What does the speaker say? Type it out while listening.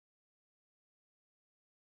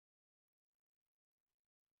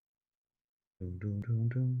Dun, dun, dun,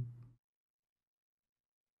 dun.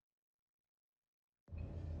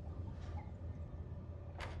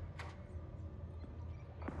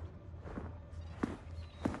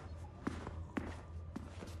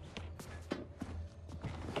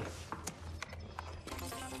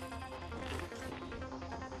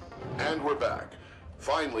 And we're back.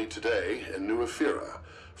 Finally today, in New Ephyra,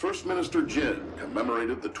 First Minister Jin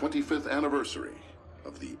commemorated the 25th anniversary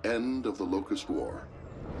of the end of the Locust War.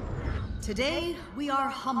 Today, we are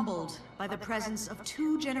humbled by the presence of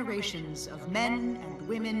 2 generations of men and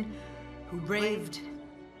women who braved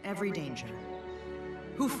every danger,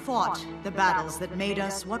 who fought the battles that made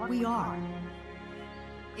us what we are,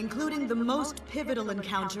 including the most pivotal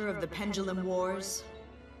encounter of the Pendulum Wars,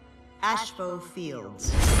 Ashbow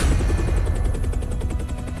Fields.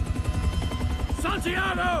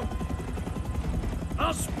 Santiago!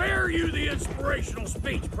 I'll spare you the inspirational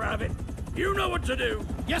speech, Private. You know what to do.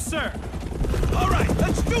 Yes, sir. All right,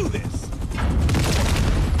 let's do this.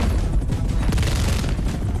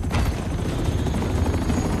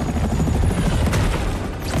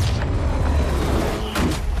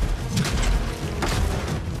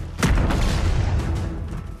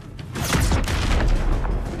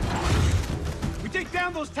 We take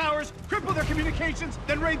down those towers, cripple their communications,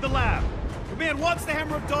 then raid the lab. Command wants the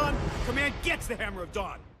Hammer of Dawn, Command gets the Hammer of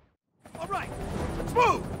Dawn. All right, let's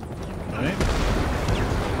move! All right.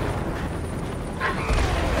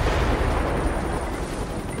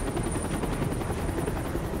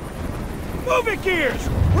 Move it, Gears!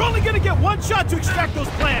 We're only gonna get one shot to extract those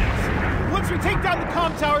plans. Once we take down the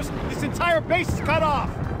comm towers, this entire base is cut off.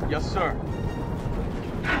 Yes, sir.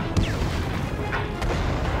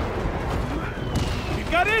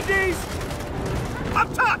 We've got Indies!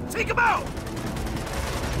 Up top, take them out!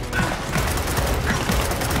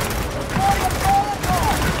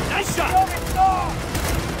 Nice shot! Oh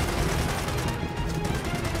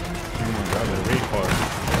my god, the recoil.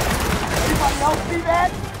 Anybody else see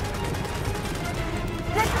that?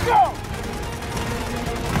 Good to go!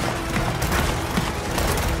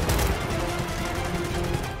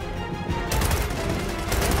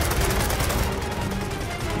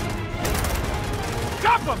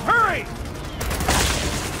 Drop them! Hurry!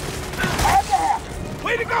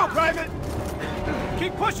 Way to go, Private!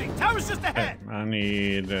 Keep pushing! Tower's just ahead! I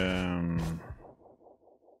need a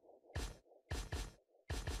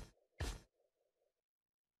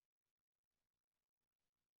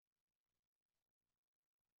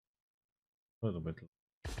little bit.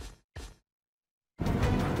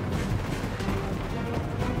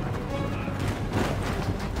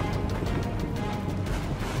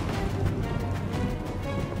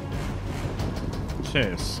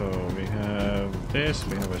 Okay, so we have this,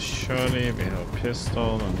 we have a shotty, we have a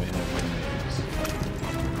pistol, and we have grenades.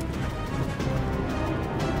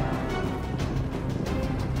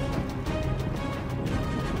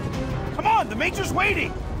 Come on, the Major's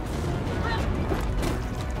waiting!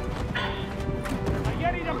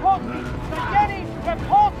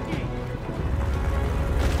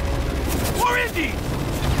 More Indies!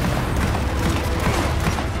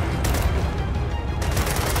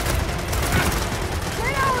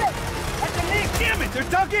 Damn it, they're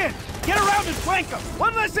dug in! Get around and flank them!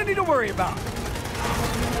 One less Indy to worry about!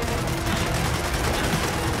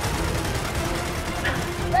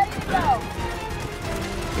 Ready to go!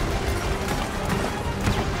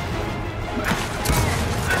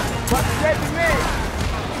 What's dead to me?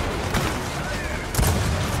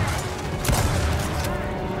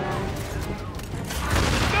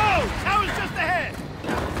 Go! Tower's just ahead!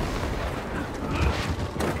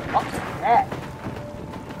 Oh, that.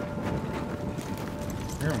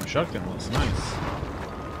 Here, my shotgun looks nice.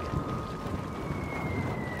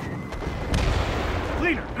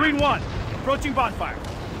 Cleaner, Green 1, approaching bonfire.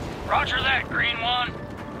 Roger that, Green One.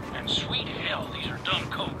 And sweet hell, these are dumb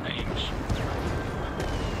code names.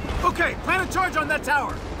 Okay, plan a charge on that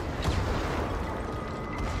tower.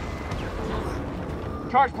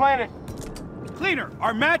 Charge planted. Cleaner,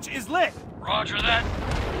 our match is lit. Roger that.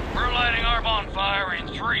 We're lighting our bonfire in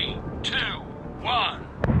 3, 2, 1.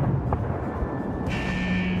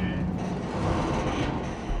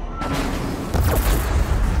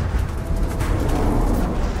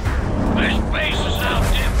 This base is now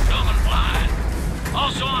dim, dumb, and blind.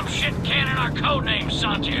 Also, I'm shit canning our code names,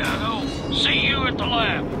 Santiago. See you at the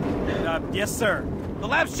lab. Yes, sir. The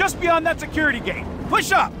lab's just beyond that security gate.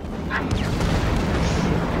 Push up!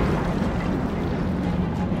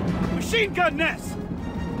 Machine gun nest!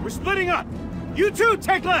 We're splitting up. You two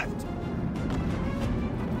take left.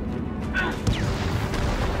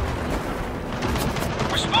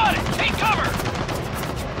 We're spotted! Take cover!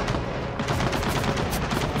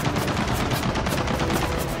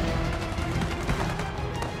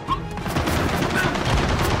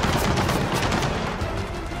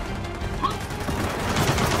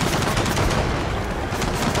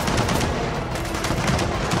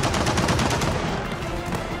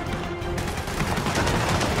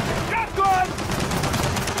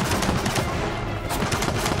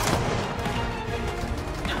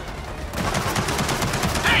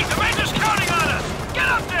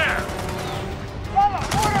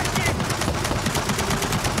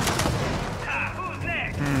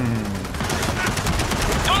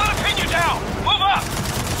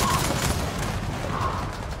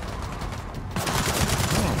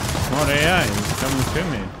 Oh, yeah, he's coming to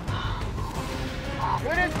me.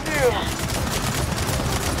 Good as new.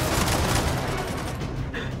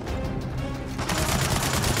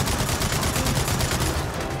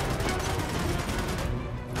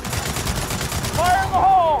 Fire in the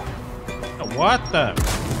hole! What the?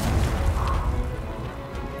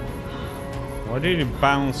 Why did he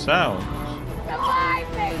bounce out? Revive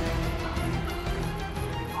me!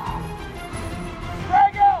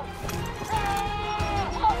 Drago!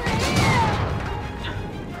 Over here!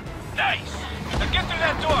 Nice! Now get through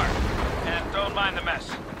that door! And don't mind the mess.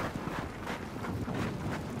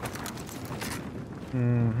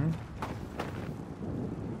 Mm-hmm.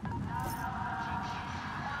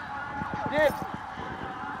 Dibs!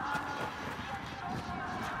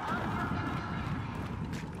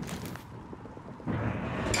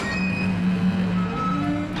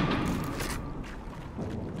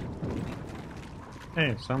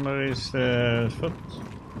 Hey, somebody's foot.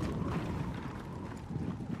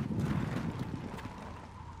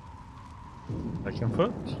 Second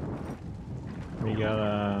foot. We got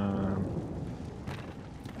a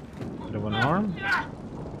bit of an arm.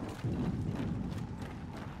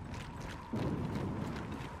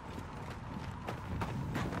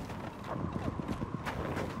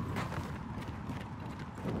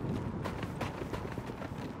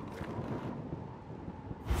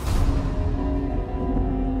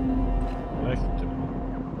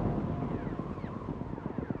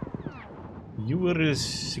 You were a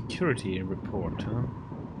security report, huh?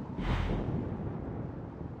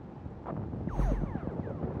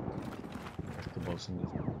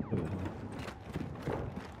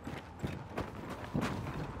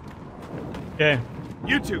 Okay.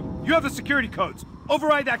 You two, you have the security codes.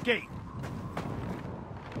 Override that gate.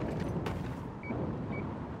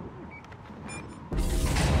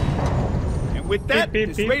 And with that, Beep, beep,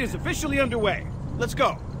 this beep. raid is officially underway. Let's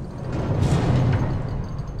go.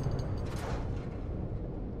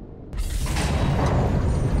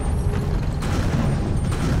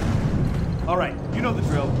 All right, you know the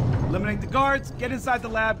drill. Eliminate the guards, get inside the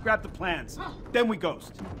lab, grab the plans. Then we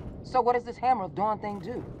ghost. So what does this Hammer of Dawn thing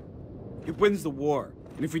do? It wins the war.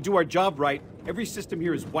 And if we do our job right, every system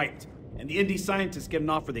here is wiped. And the indie scientists get an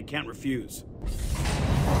offer they can't refuse.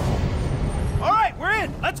 All right, we're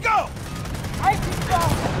in. Let's go. Icy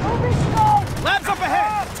Stone! Moving Stone! Labs up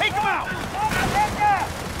ahead. Take them out.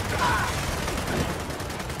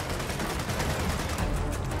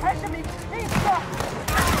 Pressure me! Pizza!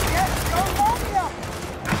 Yes, don't hold me up!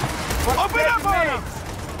 Open up on them.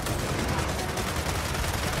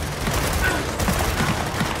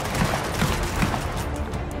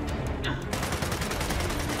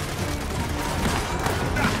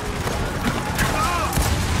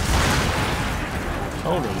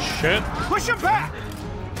 Holy shit. Push him back.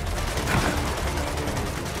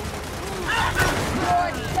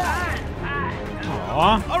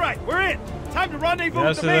 Aw. All right, we're in. Time to rendezvous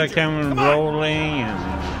Just with as the I Major. came Come on. rolling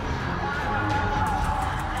and...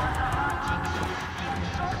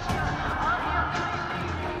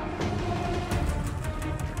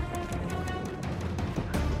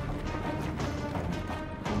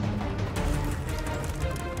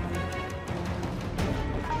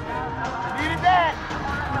 Needed that!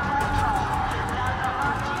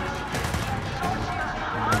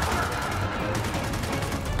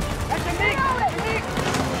 That's a Nick!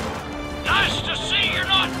 Nice to see you're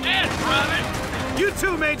not dead, Private. You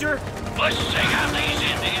too, Major. Let's take out these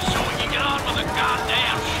Indians so we can get on with the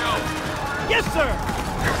goddamn show. Yes, sir.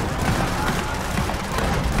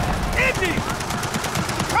 Indies!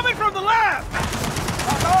 Coming from the lab!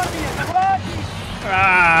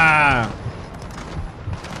 Ah!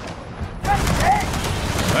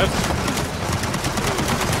 That's...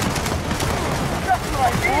 Just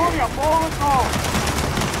like boom, you ball and goal!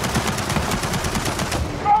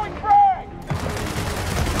 Throwing frag!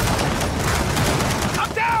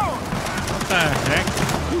 I'm down! What the heck?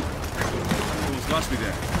 Almost lost me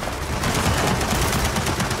there.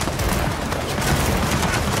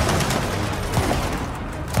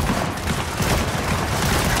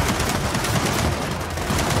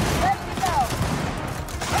 Ready to go!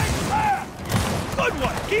 Nice lab! Good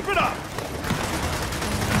one! Keep it up!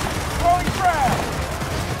 Throwing frag!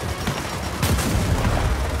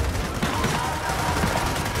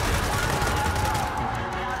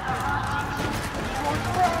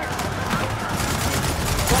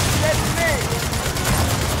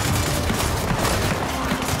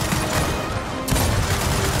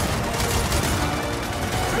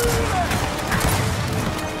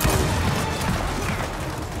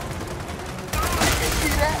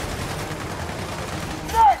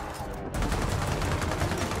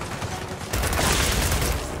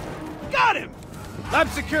 Lab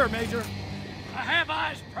secure, Major. I have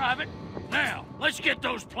eyes, Private. Now, let's get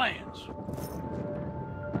those plans.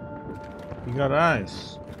 You got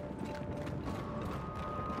eyes.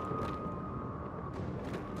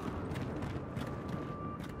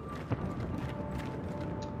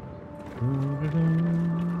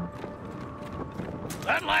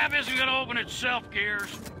 That lab isn't gonna open itself, Gears.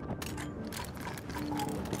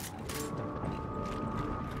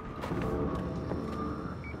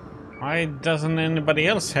 Why doesn't anybody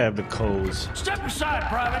else have the codes? Step aside,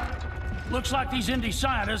 Private. Looks like these indie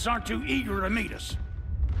scientists aren't too eager to meet us.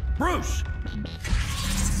 Bruce!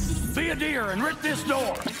 Be a dear and rip this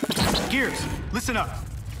door. Gears, listen up.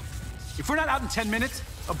 If we're not out in 10 minutes,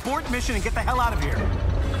 abort mission and get the hell out of here.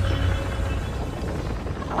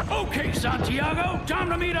 Okay, Santiago, time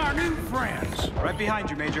to meet our new friends. Right behind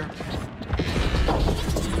you, Major.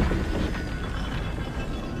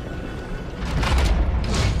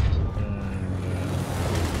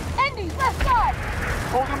 Andy, left side!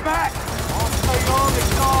 Hold him back!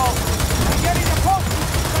 Spaghetti to Polsky!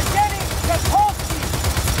 Spaghetti to Polsky!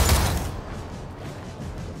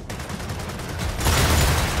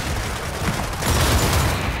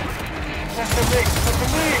 That's the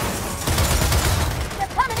lead!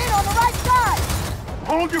 They're coming in on the right side!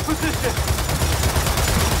 Hold your position!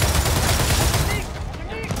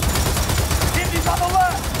 Indy's on the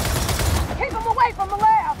left! Keep them away from the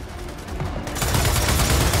lab!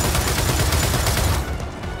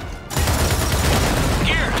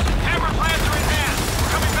 Gears, hammer plans are in hand. We're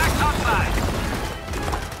coming back topside.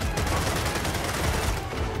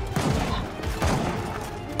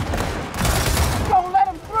 Don't let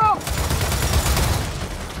them through!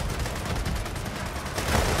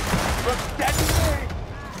 Looks dead to me!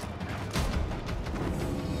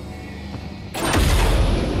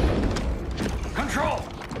 Control,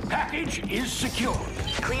 package is secure.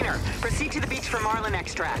 Cleaner, proceed to the beach for marlin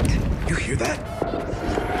extract. You hear that?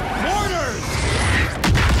 Mortars!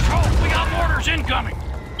 Oh, we got mortars incoming.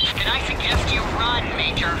 Can I suggest you run,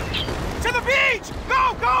 Major? To the beach!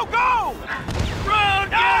 Go, go, go! Run,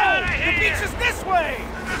 get out of The here! beach is this way!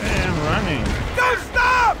 Hey, I'm running. Don't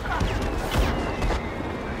stop!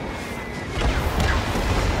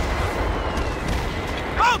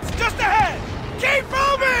 Boats just ahead! Keep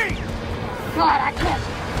moving! God, I can't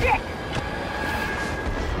see shit!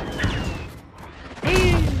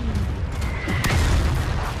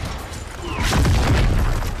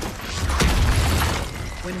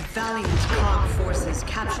 When valiant COG forces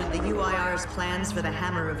captured the UIR's plans for the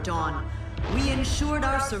Hammer of Dawn, we ensured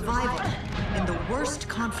our survival in the worst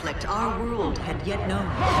conflict our world had yet known.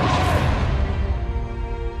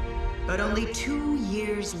 But only 2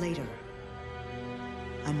 years later,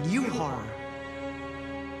 a new horror,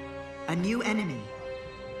 a new enemy,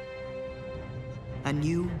 a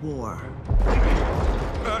new war.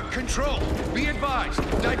 Control, be advised.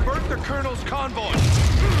 Divert the Colonel's convoy.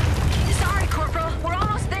 Sorry, Corporal. We're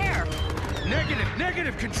almost there.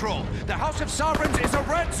 Negative, Control. The House of Sovereigns is a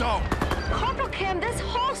red zone. Corporal Kim, this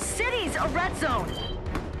whole city's a red zone.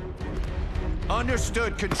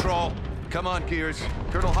 Understood, Control. Come on, Gears.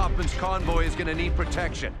 Colonel Hoffman's convoy is gonna need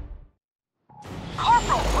protection.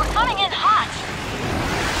 Corporal, we're coming in hot.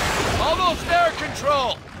 Almost there,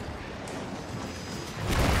 Control.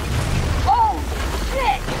 Oh,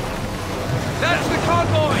 shit! That's the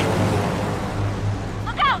convoy.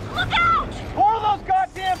 Look out! Look out! More of those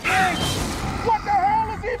goddamn things! What the hell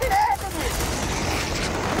is even happening?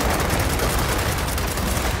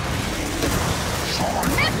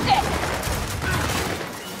 Missed it!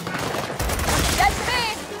 That's me!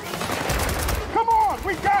 Come on,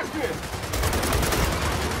 we got this!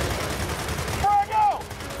 Where I go?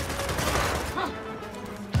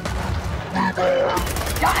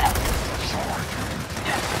 Got him!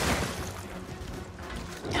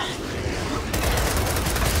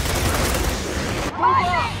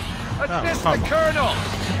 Assist the Colonel.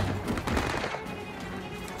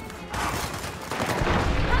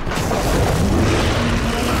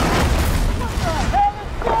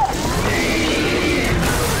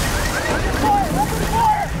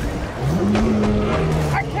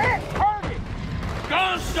 I can't turn it!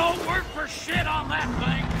 Guns don't work for shit on that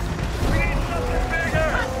thing.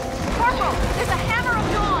 Corporal, there's a Hammer of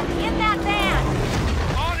Dawn in that van.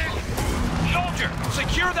 On it. Soldier,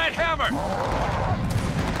 secure that hammer.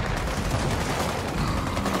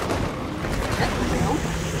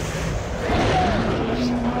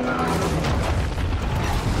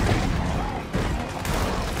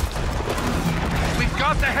 We've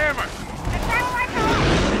got the hammer.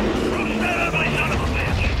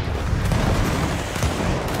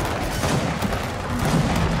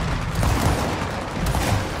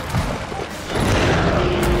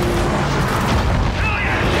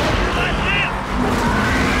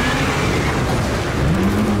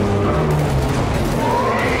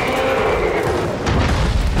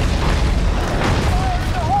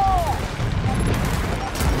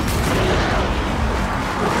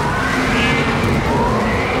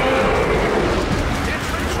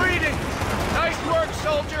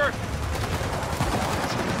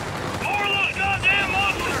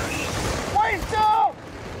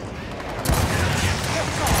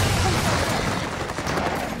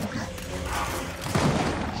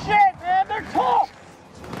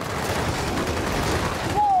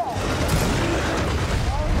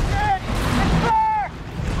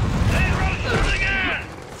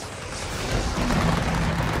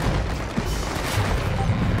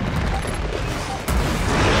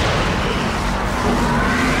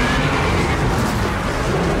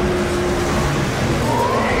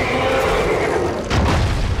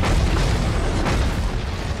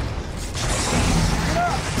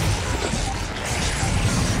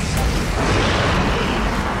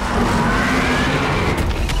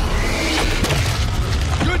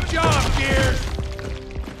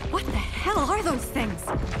 hell are those things?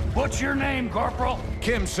 What's your name, Corporal?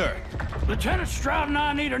 Kim, sir. Lieutenant Stroud and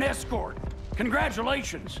I need an escort.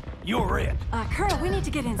 Congratulations, you're it. Colonel, we need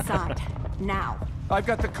to get inside. Now. I've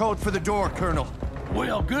got the code for the door, Colonel.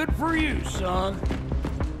 Well, good for you, son.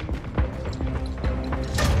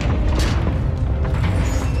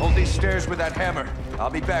 Hold these stairs with that hammer. I'll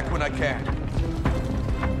be back when I can.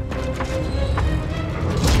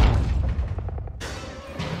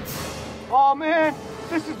 Oh, man,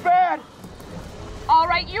 this is bad. All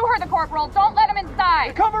right, you heard the corporal. Don't let him inside.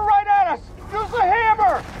 They're coming right at us. Use the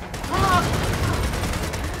hammer.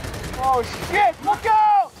 Oh, shit, look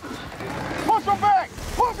out! Push them back!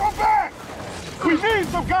 Push them back! We need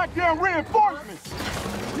some goddamn reinforcements!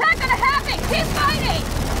 Not gonna happen! Keep fighting!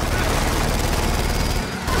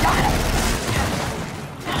 Got him!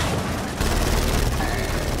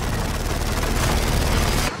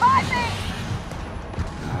 Fight me!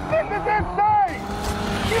 This is insane!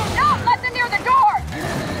 Do not let them near the door!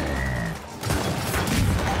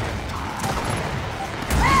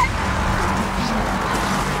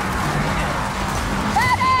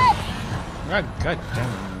 God damn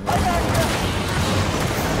it.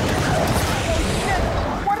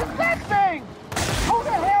 What is that thing? Who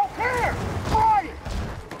the hell cares? Try it!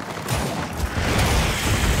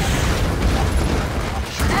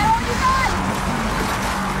 Now you got!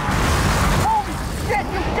 Holy shit,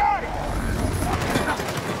 you got it!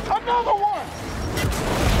 Another one!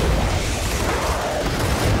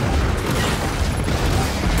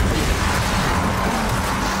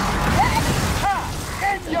 Ha!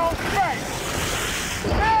 In your face!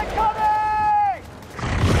 They're coming!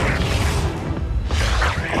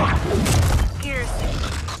 Gears,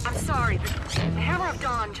 I'm sorry, but the Hammer of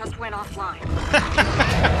Dawn just went offline.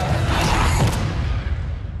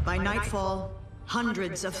 By nightfall,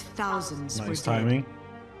 hundreds of thousands were Nice dead. timing.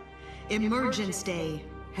 Emergence Day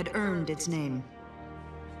had earned its name.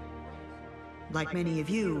 Like many of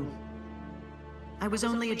you, I was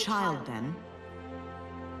only a child then.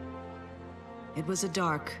 It was a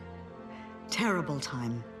dark, terrible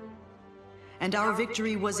time. And our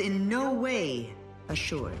victory was in no way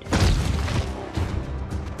assured.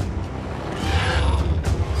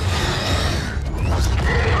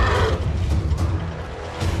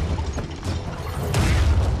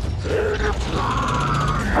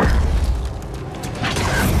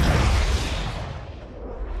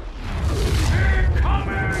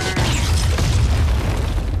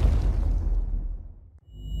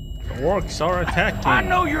 The orcs are attacking. I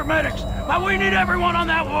know you're medics, but we need everyone on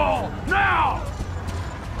that wall, now!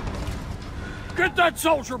 Get that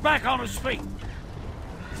soldier back on his feet.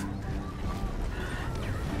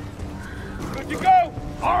 Good to go!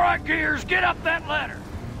 All right, Gears, get up that ladder.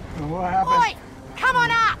 What happened? Boy, come on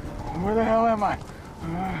up! Where the hell am I?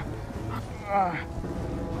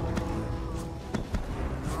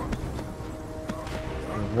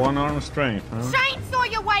 One arm strength, huh?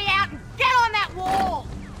 Chainsaw your way out and get on that wall!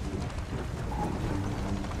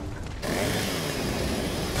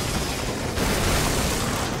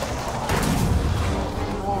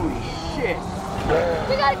 Holy shit!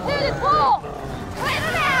 We gotta clear this wall! Clear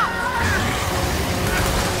it out!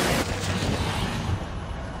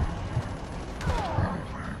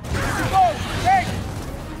 Go! Hey!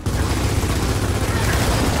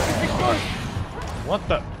 What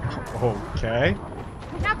the? Okay.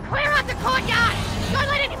 Now clear out the courtyard! Don't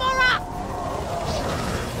let any more up!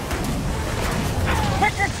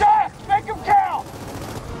 Pick your shots! Make them count!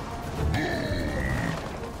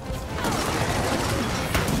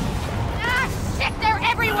 Ah, shit, they're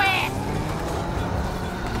everywhere!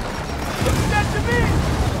 Listen that to me!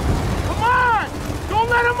 Come on! Don't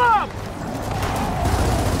let them up!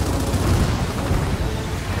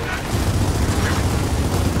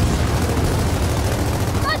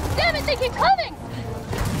 God damn it, they keep coming!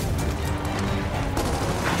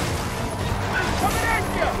 Coming at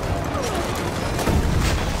you!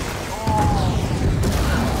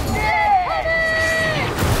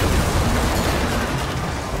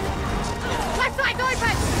 Left side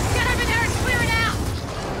open! Get over there and clear it out!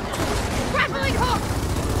 Grappling hook!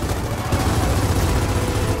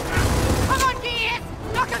 Come on, Gears!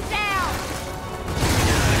 Knock him down!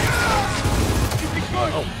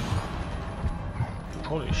 Oh.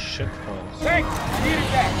 Holy shit balls. Thanks! I needed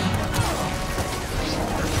that!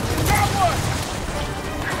 That one!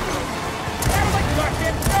 That'll make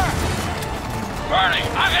goddamn shot! Bernie,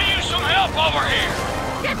 I can use some help over here.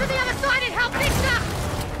 Get to the other side and help things up!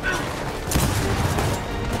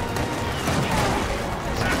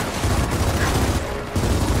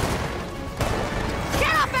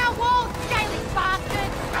 Get off our walls, scaly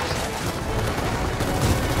bastards!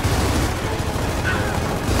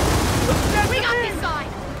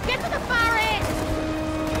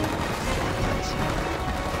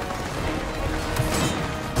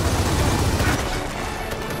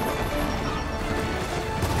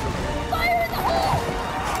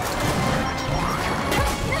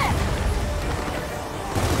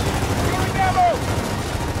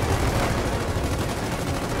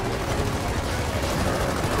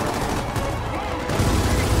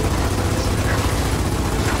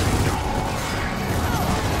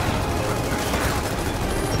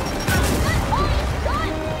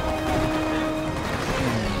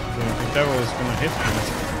 it's gonna hit me.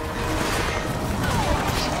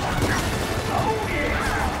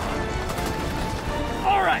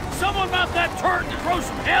 All right, someone mount that turret and throw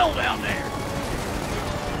some hell down there.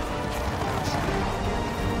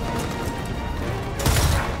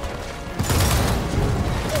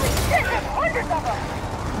 Holy shit, there's hundreds of them!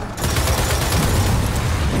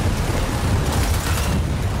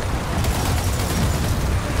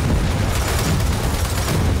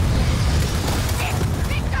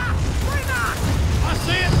 I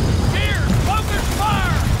see it. Here, focus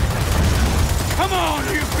fire. Come on,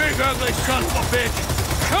 you big ugly son of a bitch.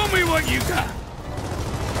 Show me what you got.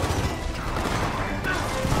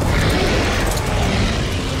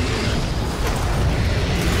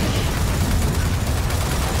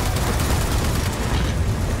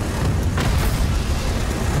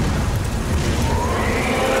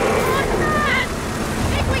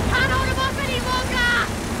 Think we can't hold him off any longer!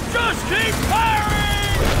 Just keep firing.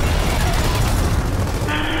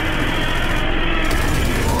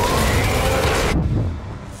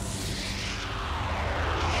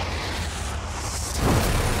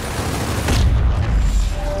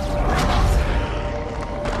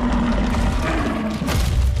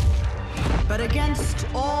 But against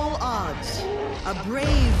all odds, a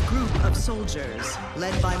brave group of soldiers,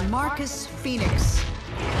 led by Marcus Phoenix,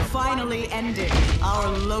 finally ended our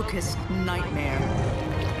locust nightmare.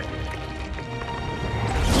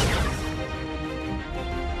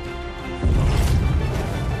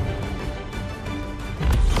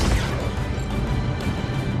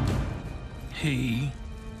 He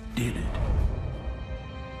did it.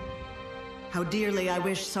 How dearly I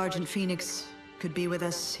wish Sergeant Phoenix could be with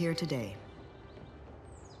us here today.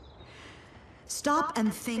 Stop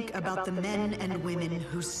and think about the men and women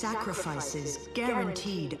whose sacrifices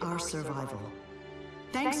guaranteed our survival.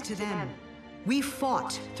 Thanks to them, we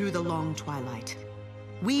fought through the long twilight.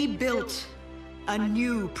 We built a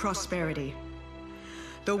new prosperity.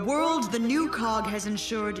 The world the new cog has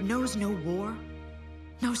ensured knows no war,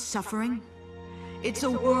 no suffering. It's a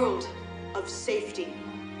world of safety,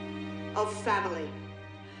 of family.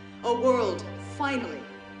 A world, finally,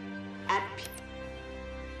 at peace.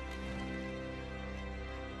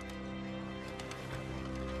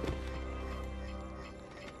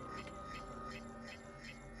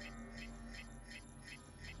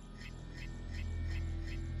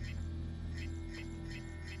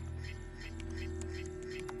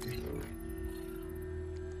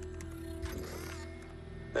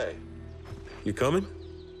 Hey, you coming?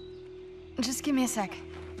 Just give me a sec.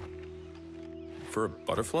 For a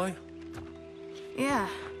butterfly? Yeah,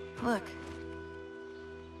 look.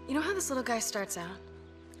 You know how this little guy starts out?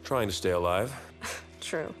 Trying to stay alive.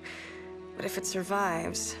 True. But if it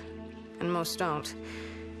survives, and most don't,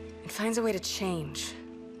 it finds a way to change.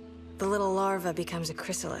 The little larva becomes a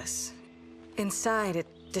chrysalis. Inside, it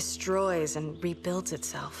destroys and rebuilds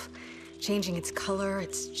itself, changing its color,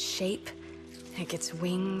 its shape. It gets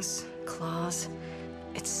wings, claws.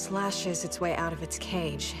 It slashes its way out of its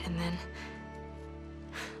cage, and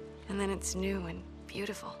then it's new and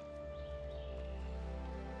beautiful.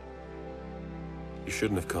 You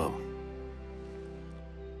shouldn't have come.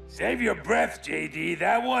 Save your breath, JD.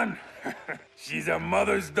 That one, she's a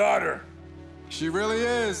mother's daughter. She really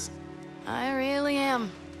is. I really am.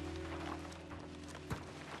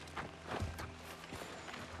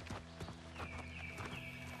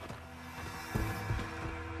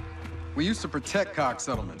 We used to protect cog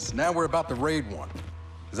settlements. Now we're about to raid one.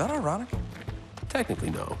 Is that ironic? Technically,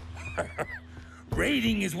 no.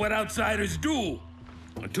 Raiding is what outsiders do.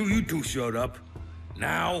 Until you two showed up.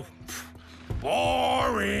 Now,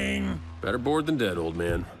 boring. Better bored than dead, old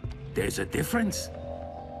man. There's a difference.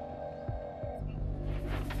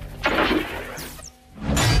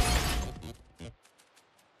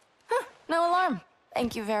 No alarm.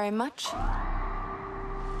 Thank you very much.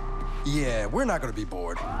 Yeah, we're not gonna be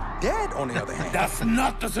bored. Dead, on the other hand. That's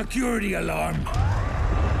not the security alarm.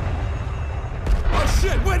 Oh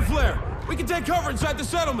shit, wind flare! We can take cover inside the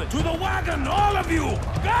settlement! To the wagon, all of you!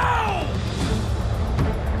 Go!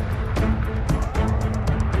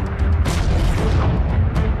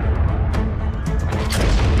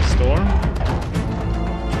 Storm?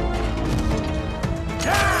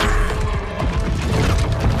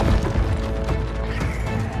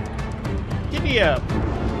 Giddy up!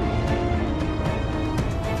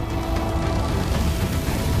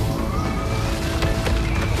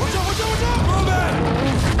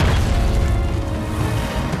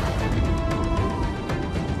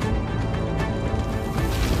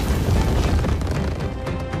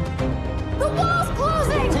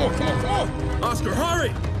 Oscar,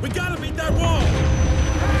 hurry! We gotta beat that wall!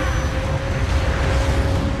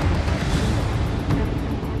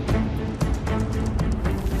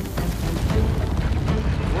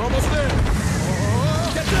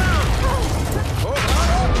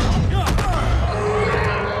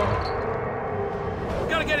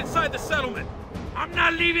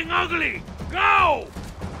 ugly! Go!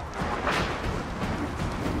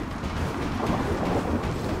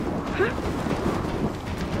 The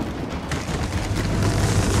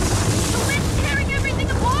wind's tearing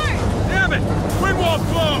everything apart! Damn it! Wind wall's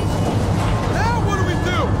closed! Now what do we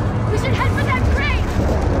do? We should head for that crate!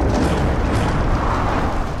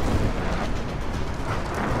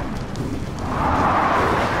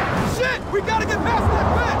 Shit! We gotta get past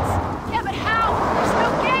that fence! Yeah, but how? There's no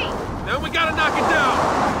gate! Then we gotta knock it down!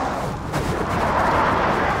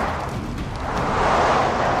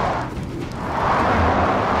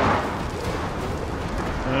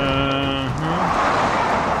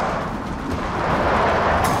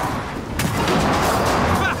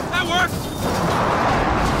 That worked!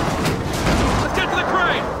 Let's get to the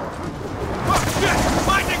crane! Oh, shit!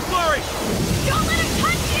 Lightning flurry! Don't let him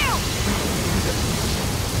touch you!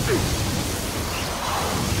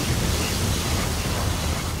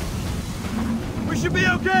 We should be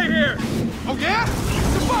okay here! Oh, yeah?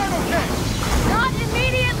 It's fine, okay! Not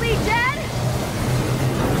immediately dead?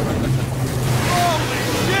 Holy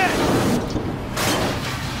shit!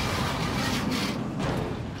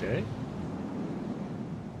 Okay.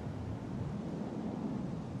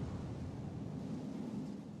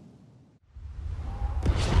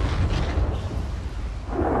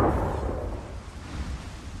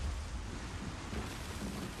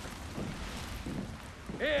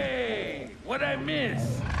 Hey, what I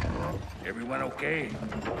miss? Everyone okay?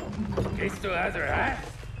 Kay still has her hat?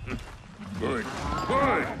 Good,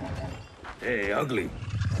 good. Hey, ugly.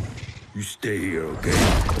 You stay here,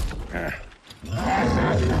 okay?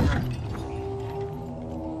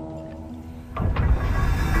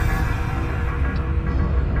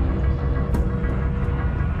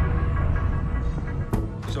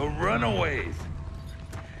 So runaways.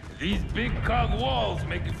 These big cog walls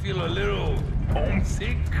make you feel a little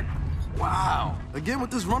homesick? Wow. Again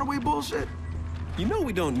with this runaway bullshit? You know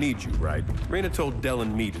we don't need you, right? Reyna told Del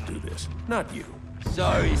and me to do this, not you.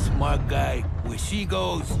 Sorry, smart guy. Where she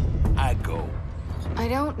goes, I go. I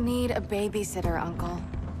don't need a babysitter, Uncle.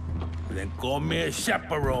 Then call me a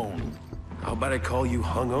chaperone. How about I call you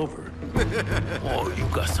hungover? Oh, you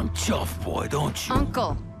got some chuff, boy, don't you?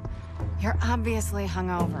 Uncle, you're obviously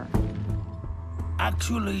hungover.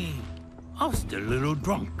 Actually, I'm still a little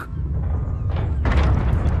drunk.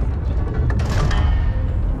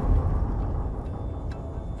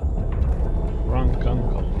 Drunk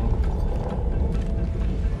uncle.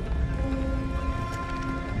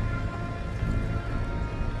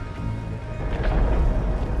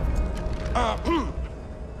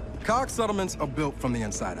 Cog settlements are built from the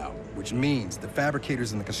inside out, which means the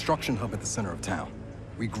fabricators in the construction hub at the center of town.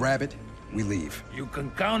 We grab it, we leave. You can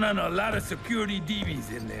count on a lot of security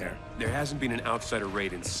DBs in there. There hasn't been an outsider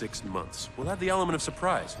raid in 6 months. We'll have the element of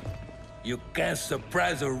surprise. You can't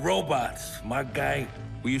surprise a robot, smart guy.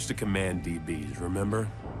 We used to command DBs, remember?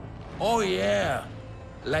 Oh, yeah.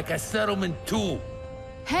 Like a settlement, too.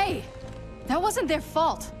 Hey, that wasn't their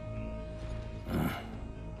fault.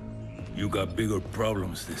 You got bigger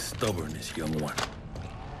problems than stubbornness, young one.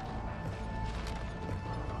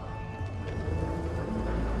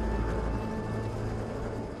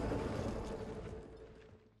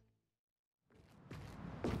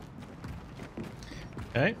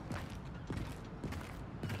 Okay.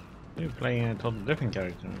 You're playing a totally different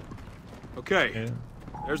character. Okay, Yeah.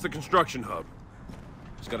 there's the construction hub.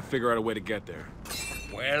 Just gotta figure out a way to get there.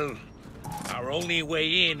 Well, our only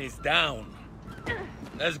way in is down.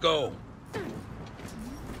 Let's go.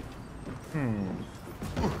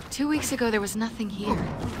 2 weeks ago, there was nothing here.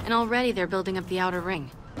 And already they're building up the outer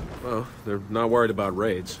ring. Well, they're not worried about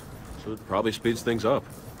raids, so it probably speeds things up.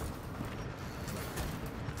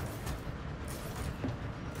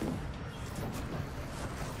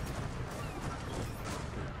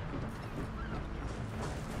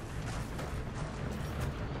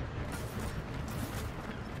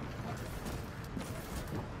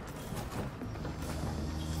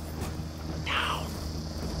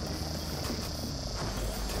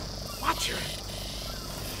 Watch her.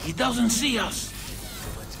 He doesn't see us.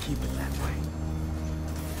 Let's keep it that way.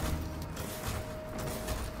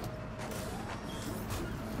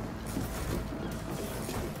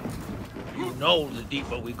 You know, the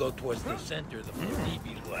deeper we go towards the center, the more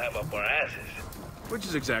DBs we'll have up our asses. Which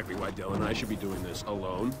is exactly why Del and I should be doing this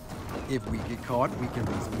alone. If we get caught, we can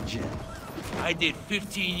reason with Jin. I did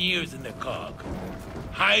 15 years in the cog.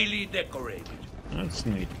 Highly decorated. That's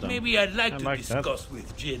neat, though. Maybe I'd like I to like discuss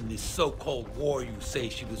with Jin this so-called war you say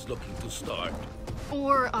she was looking to start.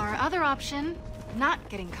 Or our other option, not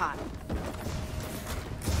getting caught.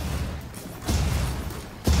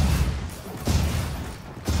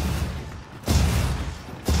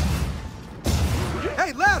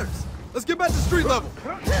 Let's get back to street level.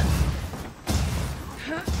 That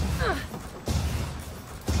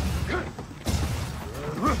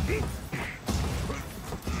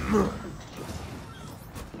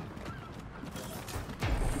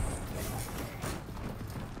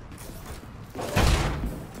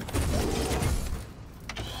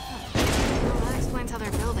explains how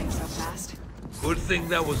they're building so fast. Good thing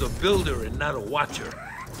that was a builder and not a watcher.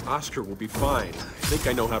 Oscar will be fine. I think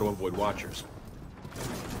I know how to avoid watchers.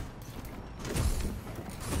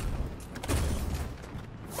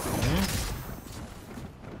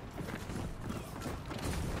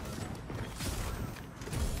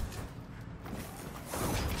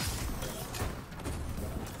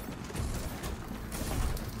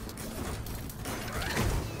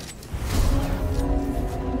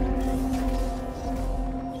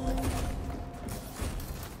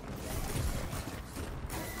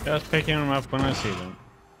 Just picking them up when I see them.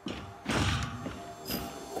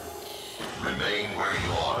 Remain where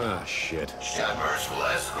you are. Ah, shit. Shepherds will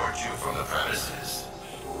escort you from the premises.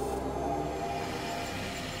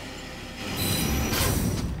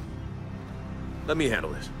 Let me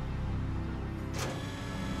handle this.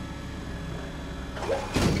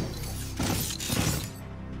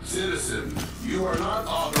 Citizen, you are not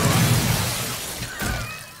authorized.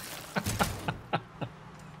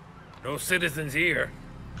 No citizens here.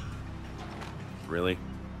 Really?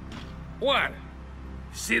 What?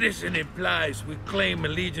 Citizen implies we claim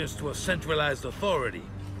allegiance to a centralized authority.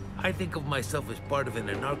 I think of myself as part of an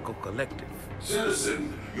anarcho-collective.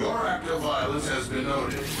 Citizen, your act of violence has been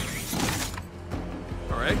noted.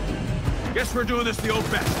 All right. Guess we're doing this the old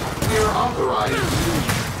fashioned. We are authorized.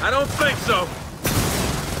 I don't think so.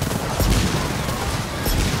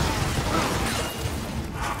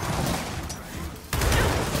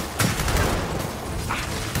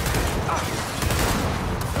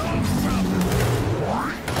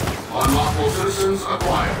 Unlawful citizens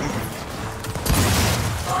acquired.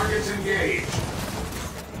 Targets engaged.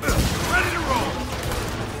 Ready to roll.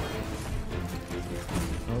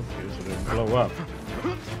 Okay, so they blow up.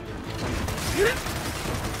 I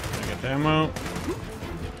get ammo.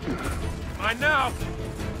 Mine now.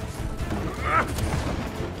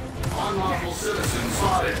 Unlawful citizens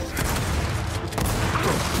spotted.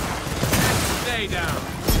 Stay down.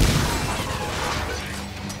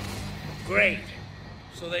 Great.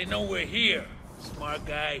 So they know we're here. Smart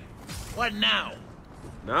guy. What now?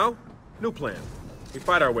 Now, new plan. We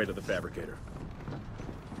fight our way to the fabricator.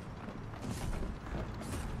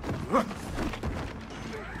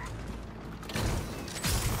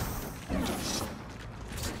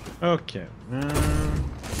 Okay. I'm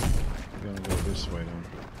gonna go this way then.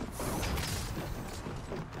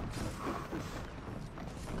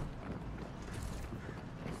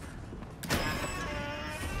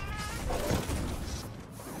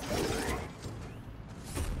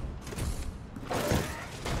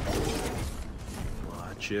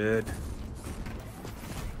 Watch it.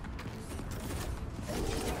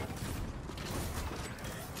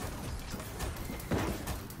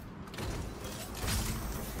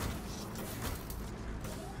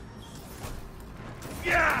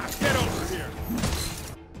 Yeah! Get over here!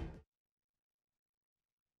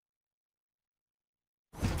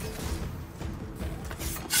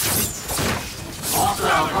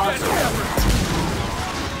 Hostile contact.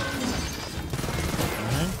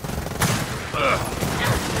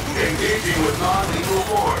 Engaging with non-lethal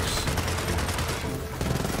force.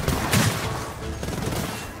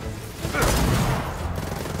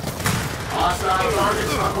 Hostile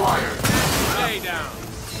targets acquired. Stay down.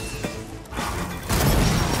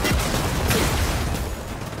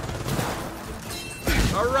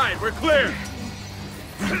 All right, we're clear.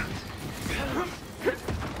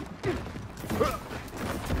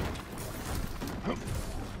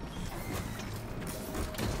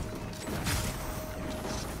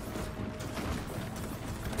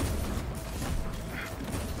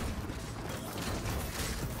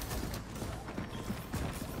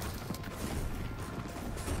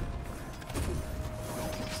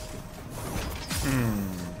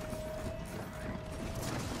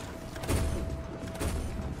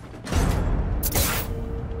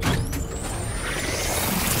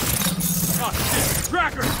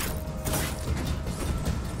 Tracker!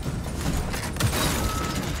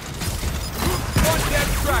 One dead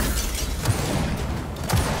tracker.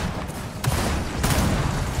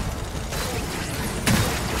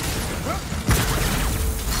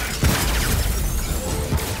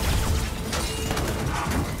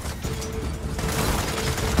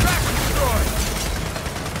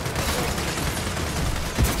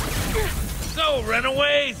 So,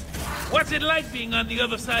 runaways, what's it like being on the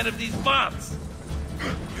other side of these bombs?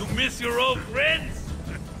 You miss your old friends?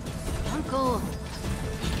 Uncle,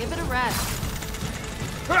 give it a rest.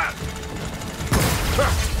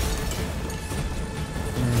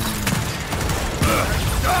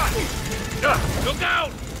 Look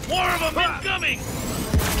out! More of them incoming!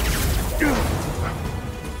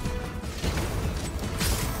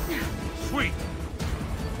 Sweet.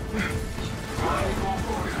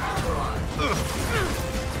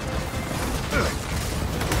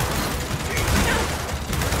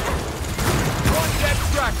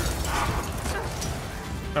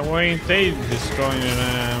 Why ain't they destroying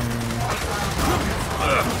them?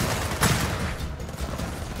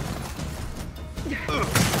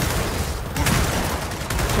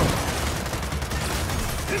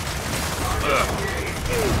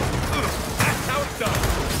 That's how it's done.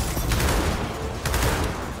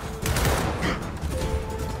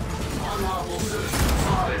 Unlawful citizens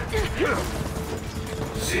spotted.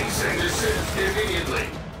 Cease and desist immediately.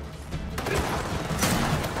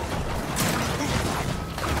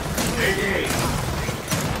 Engage.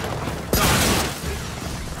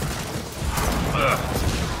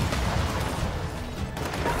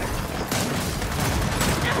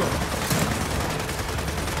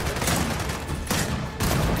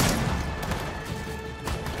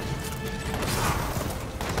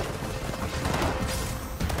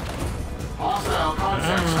 Hostile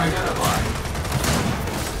contacts identified.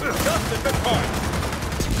 Just in the car.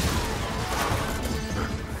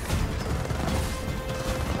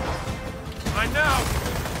 I know.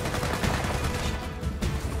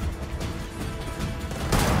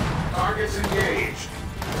 Targets engaged.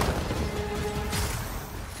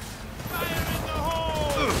 Fire in the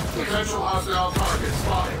hole! Potential hostile target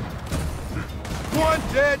spotted. One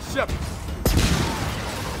dead shepherd.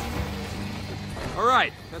 All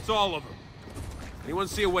right, that's all of them. Anyone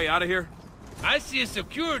see a way out of here? I see a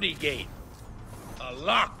security gate. A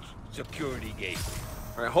locked security gate.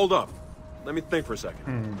 All right, hold up. Let me think for a second.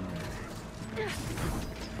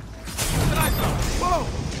 Whoa!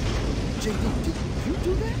 JD, did you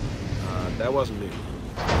do that? That wasn't me.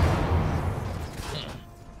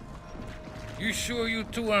 You sure you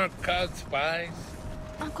two aren't COG spies?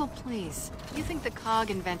 Uncle, please. You think the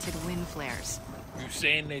COG invented wind flares? You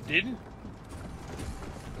saying they didn't?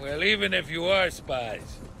 Well, even if you are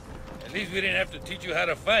spies, at least we didn't have to teach you how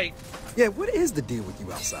to fight. Yeah, what is the deal with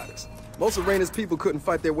you outsiders? Most of Raina's people couldn't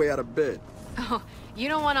fight their way out of bed. Oh, you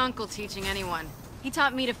don't want Uncle teaching anyone. He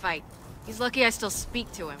taught me to fight. He's lucky I still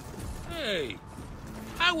speak to him. Hey,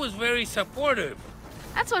 I was very supportive.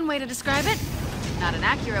 That's one way to describe it. Not an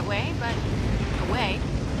accurate way, but a way.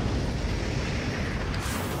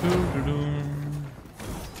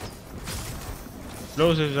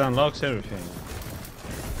 Explosives unlocks everything.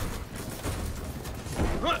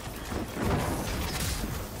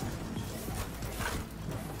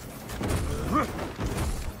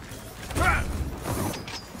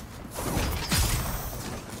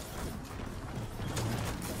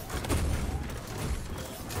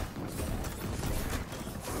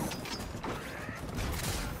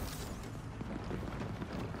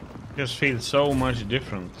 Just feels so much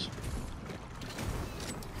different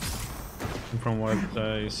from what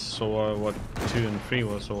I saw what 2 and 3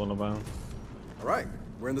 was all about. All right,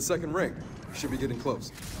 we're in the second ring. We should be getting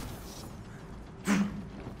close.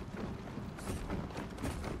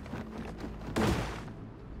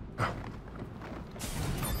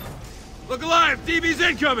 Look alive! DB's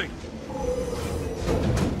incoming!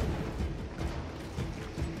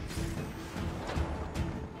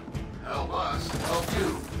 Help us, help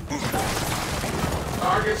you.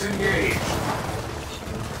 Targets engaged.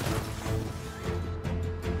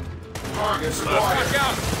 Targets acquired. Watch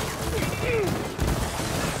out!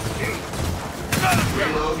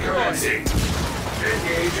 Reload commencing.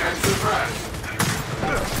 Engage and suppress.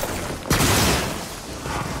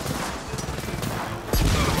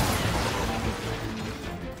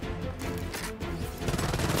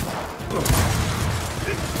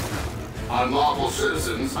 Unlawful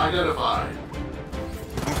citizens identified.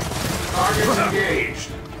 Targets engaged.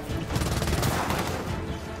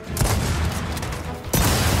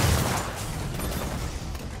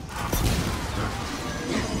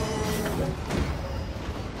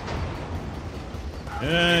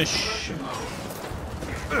 Shit.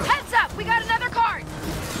 Heads up! We got another card!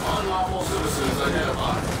 Unlawful citizens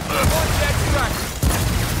identified.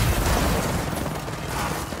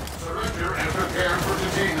 Surrender and prepare for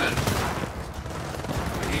detainment.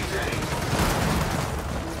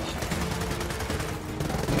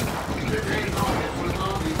 Detain targets with no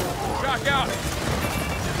lethal force. Shock out!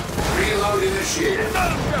 Reload initiated.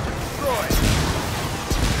 Destroyed!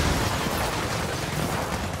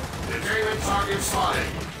 Containment target spotted.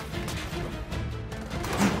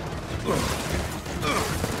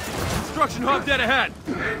 Construction hub dead ahead.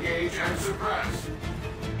 Engage and suppress.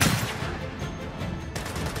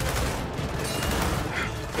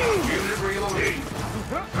 Unit reloading.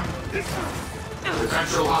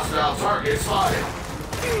 Potential hostile target spotted.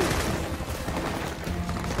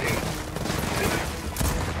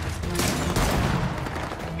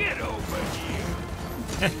 Get over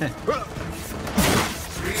here.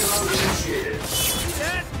 Reload initiated.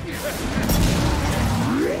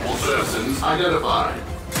 All citizens identified.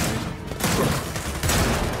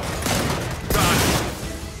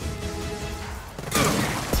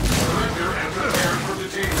 Surrender and prepare for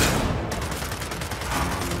detainment.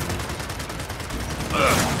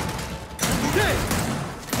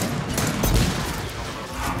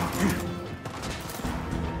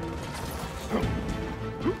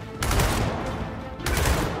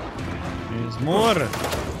 There's more.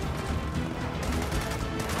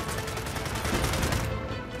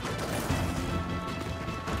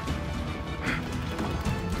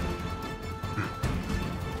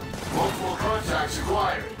 Multiple contacts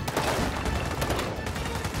acquired.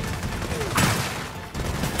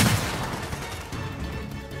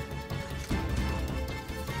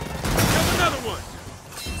 Have another one.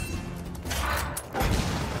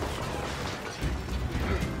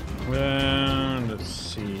 Well, let's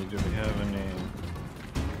see. Do we have any?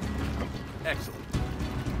 Excellent.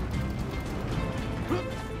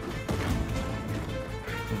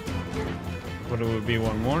 What would be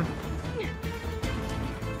one more?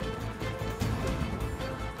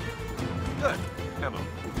 Good. Ammo.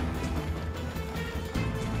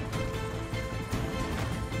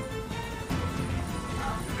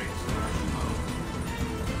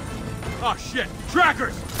 Oh shit!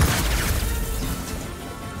 Trackers!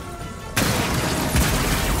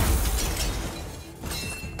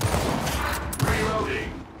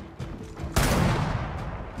 Reloading.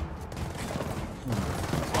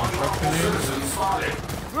 Unlawful citizen spotted.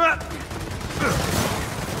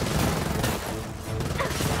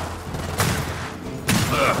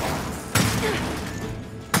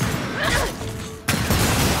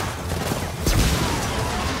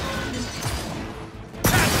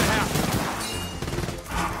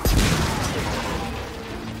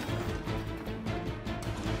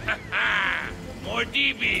 More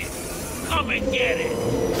DBs. Come and get it.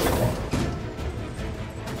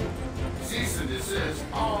 Cease and desist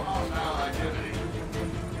all hostile activity.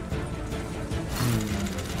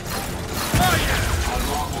 Oh yeah!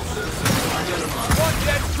 Unlawful citizens identified. One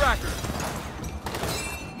dead tracker.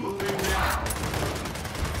 Moving now.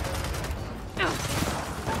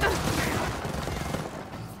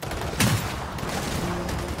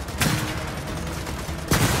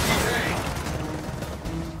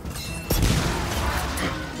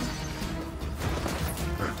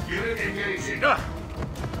 Unit engaging.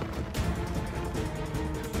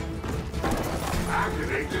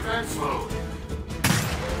 Activate defense mode.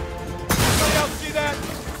 Anybody else see that?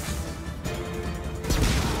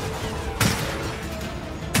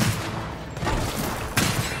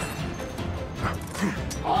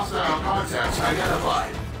 Hostile contacts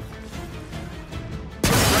identified.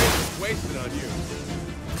 Brain is wasted on you.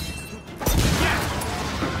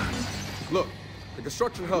 Look, the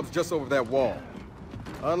construction hub's just over that wall.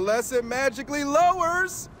 Unless it magically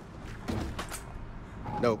lowers!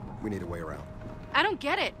 Nope, we need a way around. I don't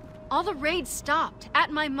get it. All the raids stopped,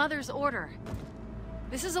 at my mother's order.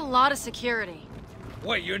 This is a lot of security.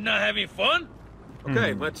 Wait, you're not having fun?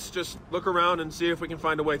 Okay, let's just look around and see if we can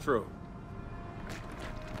find a way through.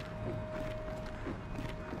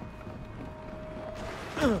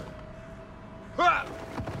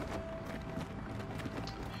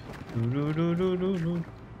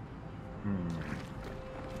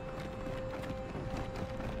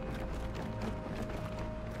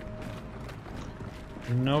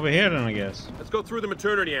 And over here then, I guess. Let's go through the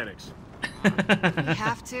maternity annex. We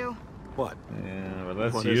have to? What? Yeah, but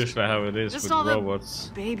that's What is it? usually how it is Just with all robots.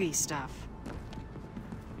 the baby stuff.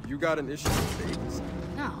 You got an issue with babies?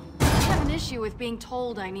 No. I have an issue with being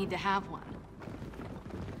told I need to have one.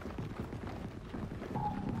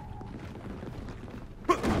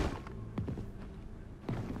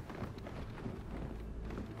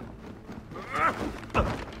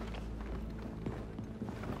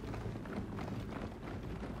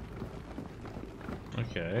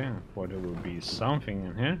 Okay, I thought there would be something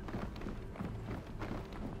in here.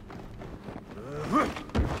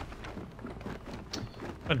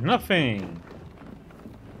 But nothing!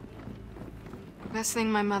 Best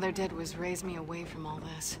thing my mother did was raise me away from all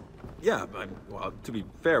this. Yeah, but, well, to be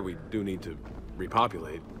fair, we do need to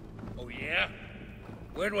repopulate. Oh, yeah?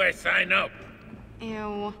 Where do I sign up?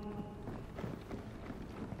 Ew.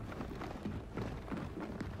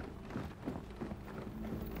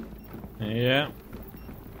 Yeah.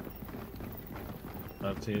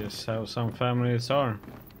 That is how some families are.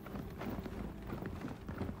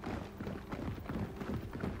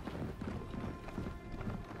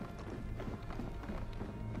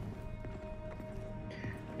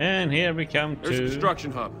 And here we come to... There's a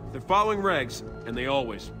construction hub. They're following regs, and they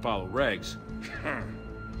always follow regs.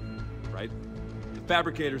 Right? The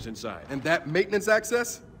fabricator's inside. And that maintenance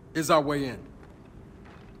access is our way in.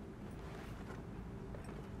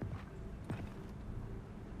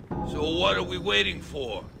 So what are we waiting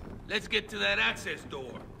for? Let's get to that access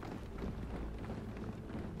door.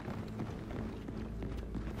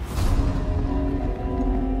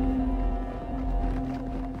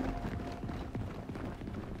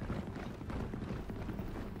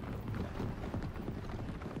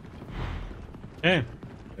 Okay,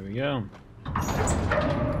 there we go.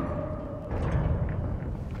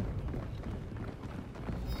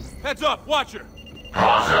 Heads up, Watcher!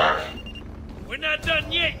 We're not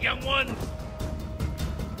done yet, young ones!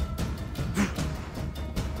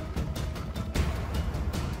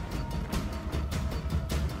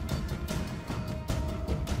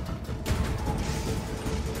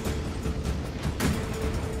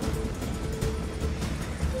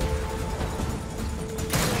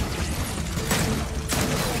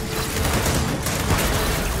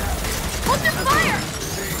 Hold your fire!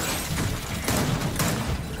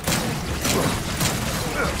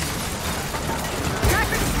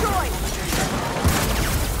 Tracker destroyed!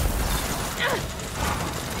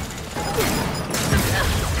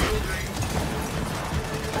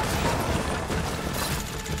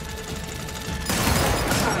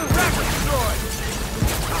 Tracker destroyed!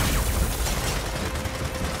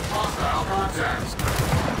 Hostile contacts.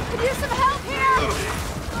 Could use some help here!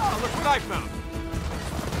 Oh, look what I found!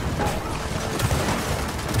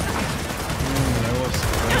 That was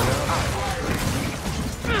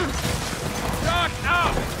Shock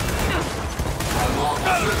out!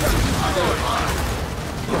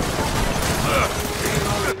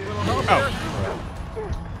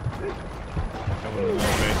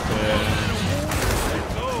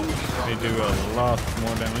 they do a lot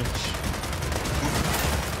more damage.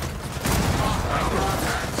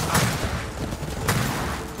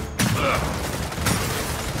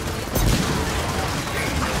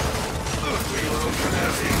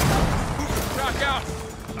 Shock out!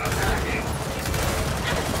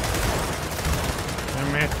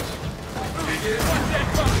 Damn it.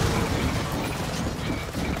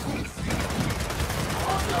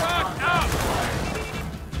 Shock out!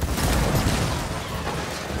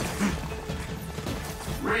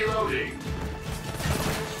 Reloading.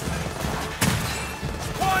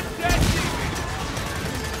 One dead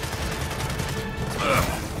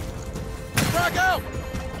Frag out!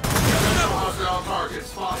 Hostile target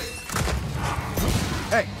spotted.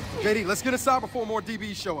 Hey, JD, let's get inside before more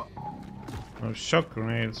DBs show up. Those shock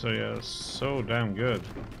grenades are just so damn good.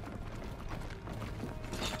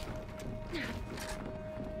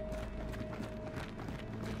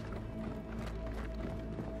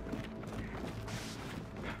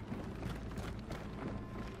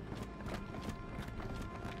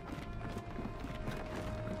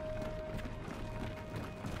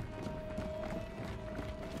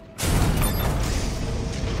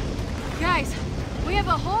 Guys, we have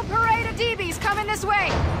a whole parade of DBs coming this way!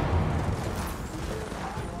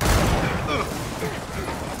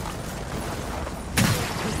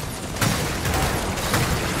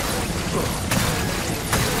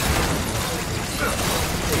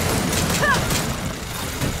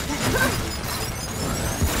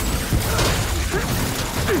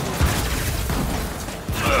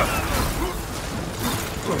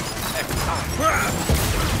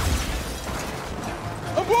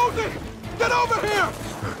 I'm wounded! Get over here!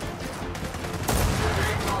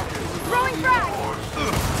 Throwing frag!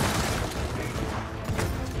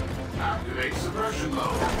 Activate suppression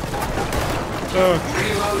mode. So,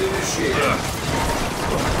 Reload initiated.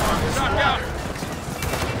 Shock out!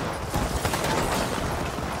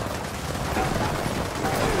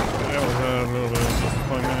 that was a little bit of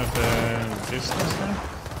disappointment at the distance there.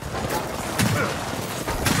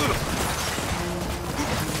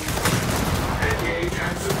 Engage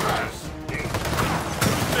and suppress.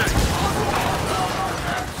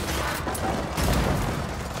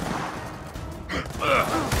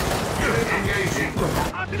 Engaging.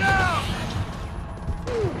 Knock it out!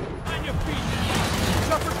 On your feet!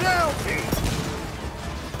 Shut her down!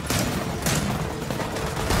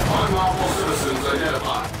 Unlawful citizens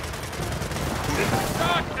identified.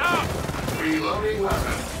 Shock out! Reloading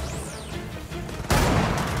weapon.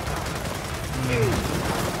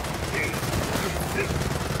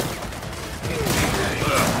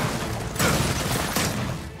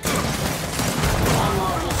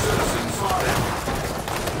 Unlawful citizen spotted.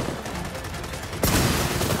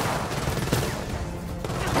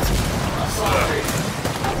 Assaulting.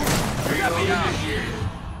 Reload initiated.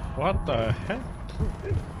 What the heck?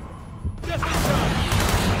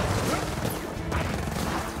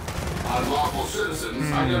 Unlawful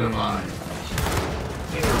citizens identified.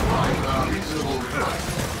 Complying with our reasonable request.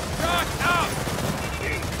 Shot out!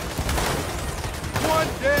 One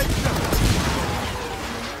dead.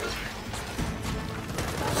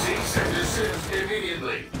 Cease and desist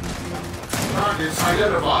immediately. Targets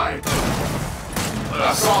identified.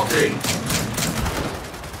 Assaulting.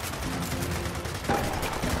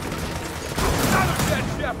 Another dead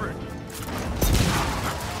shepherd.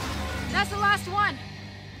 That's the last one.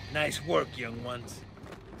 Nice work, young ones.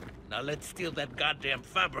 Now let's steal that goddamn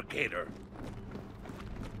fabricator.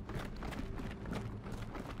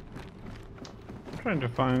 Trying to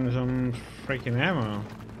find some freaking ammo.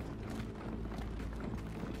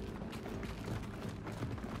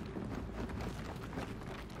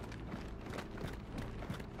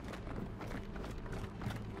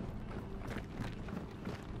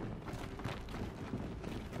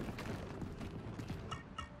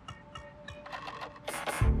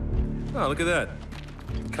 Oh, look at that.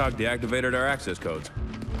 Cog deactivated our access codes.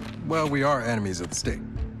 Well, we are enemies of the state.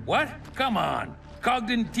 What? Come on. Cog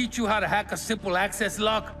didn't teach you how to hack a simple access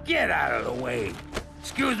lock? Get out of the way.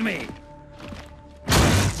 Excuse me.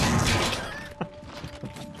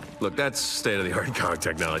 Look, that's state-of-the-art Cog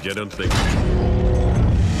technology. I don't think...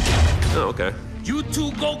 Oh, okay. You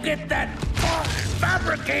two go get that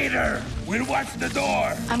fabricator. We'll watch the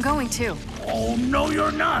door. I'm going too. Oh, no,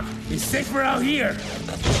 you're not. It's safer out here.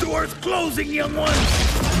 Door's closing, young ones.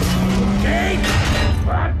 Okay?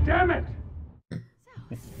 God damn it.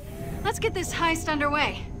 Let's get this heist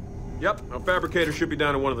underway. Yep, our fabricator should be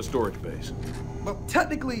down in one of the storage bays. Well,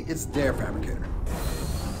 technically, it's their fabricator.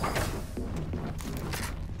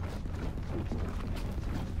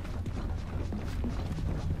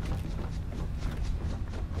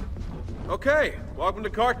 Okay, welcome to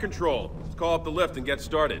cart control. Let's call up the lift and get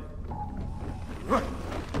started. There's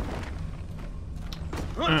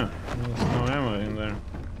no ammo in there.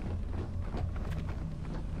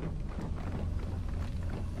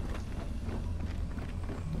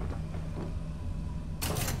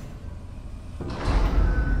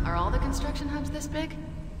 Are all the construction hubs this big?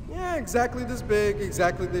 Yeah, exactly this big,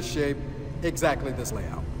 exactly this shape, exactly this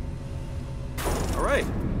layout. All right,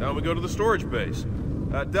 now we go to the storage base.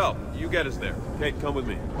 Del, you get us there. Kate, come with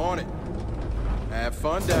me. On it. Have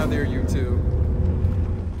fun down there, you two.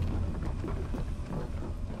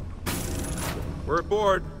 We're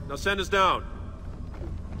aboard. Now send us down.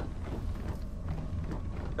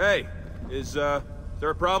 Hey, is there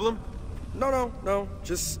a problem? No.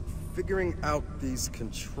 Just figuring out these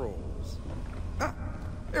controls. Ah,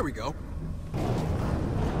 there we go.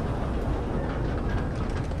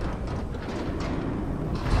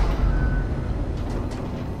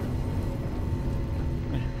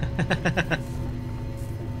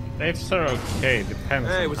 They're okay, depends.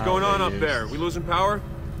 Hey, what's going on up there? We losing power?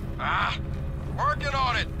 Working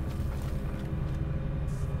on it.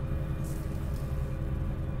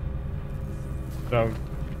 So,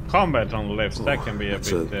 combat on the lifts, that can be a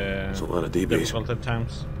bit that's a lot of DBs. difficult at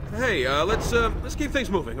times. Hey, let's keep things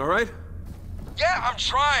moving, all right? Yeah, I'm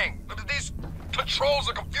trying. These controls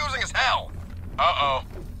are confusing as hell. Uh-oh.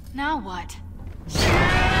 Now what?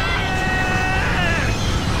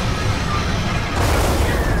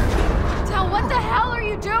 Del, what the hell are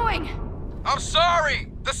you doing? I'm sorry.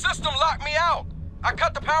 The system locked me out. I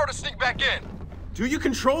cut the power to sneak back in. Do you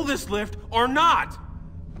control this lift or not?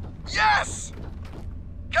 Yes!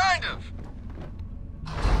 Kind of.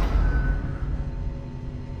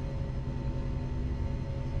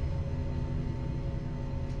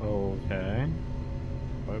 Okay.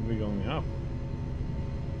 Why are we going up?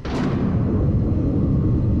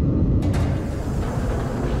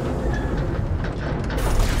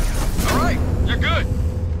 All right, you're good.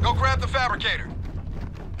 Go grab the fabricator.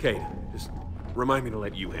 Kate, just remind me to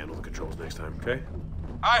let you handle the controls next time, okay?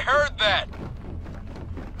 I heard that.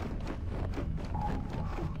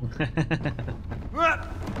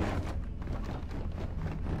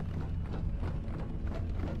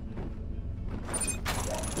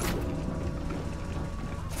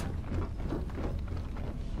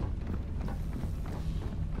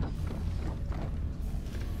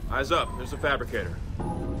 Eyes up, there's the fabricator.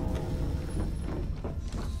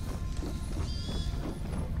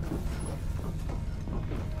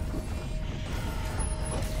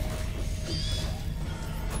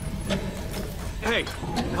 Hey,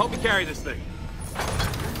 help me carry this thing.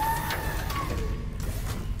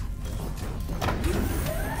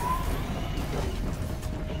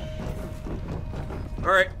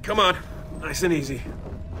 All right, come on. Nice and easy.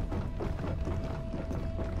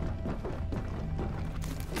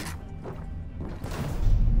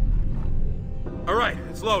 All right,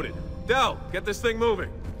 it's loaded. Del, get this thing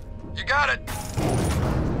moving. You got it.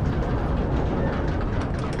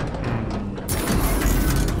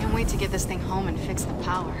 Can't wait to get this thing home and fix the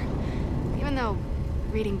power. Even though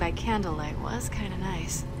reading by candlelight was kind of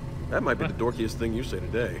nice. That might be the dorkiest thing you say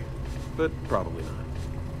today, but probably not.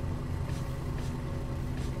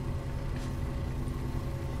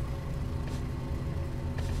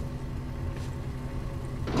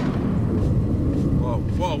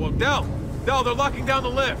 Whoa, Del! Del, they're locking down the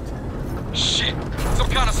lift! Shit! Some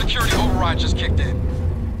kind of security override just kicked in.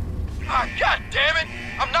 Ah, god damn it!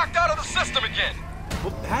 I'm knocked out of the system again!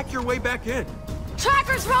 Well, hack your way back in.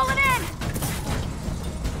 Trackers rolling in!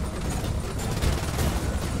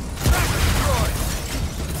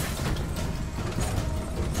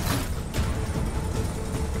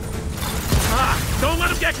 Ah! Don't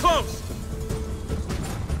let him get close!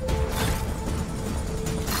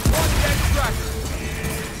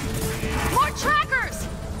 More trackers!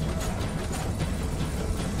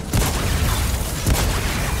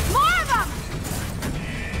 More of them!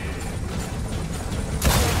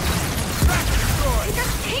 They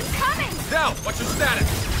just keep coming! Del, what's your status?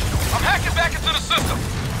 I'm hacking back into the system.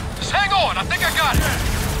 Just hang on, I think I got it.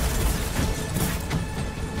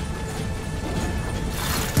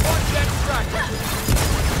 One dead tracker.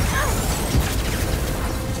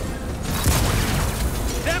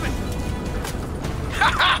 Damn it!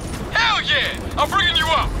 Haha! Hell yeah! I'm bringing you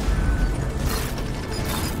up!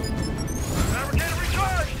 Fabricator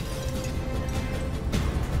recharged!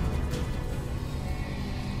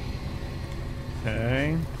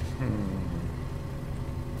 Okay.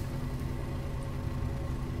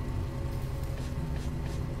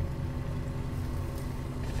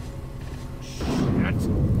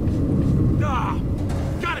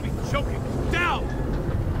 Gotta be joking. Del!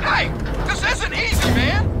 Hey! This isn't easy,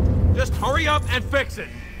 man! Just hurry up and fix it.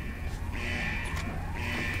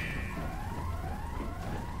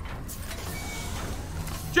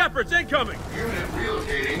 Shepard's incoming! Unit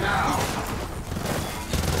relocating now.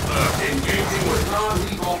 Engaging with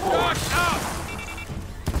non-lethal force. Out!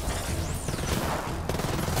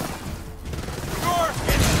 Door!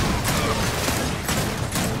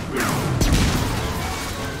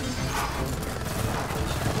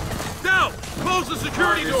 Now! Close the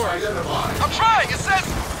security door! I'm trying! It says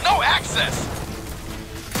no access!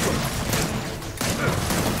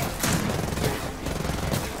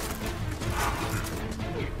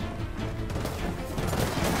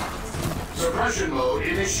 Suppression mode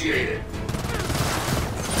initiated.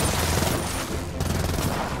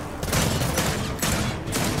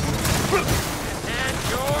 And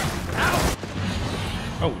you're out!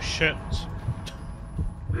 Oh shit.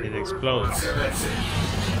 It explodes.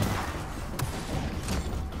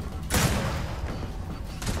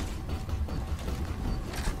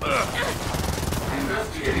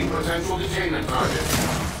 Investigating potential detainment targets.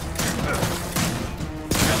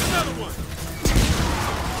 There's another one!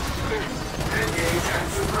 Engage and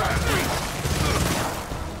suppress.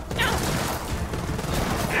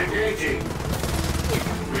 Engaging.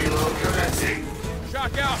 Reload commencing.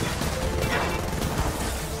 Shock out!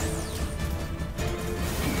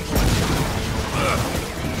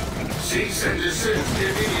 Cease and desist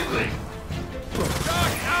immediately.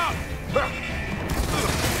 Shock out!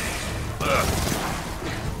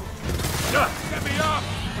 Get me up!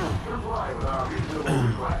 Comply with our reasonable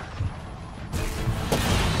request.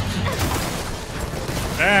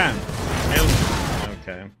 Damn!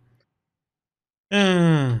 Okay.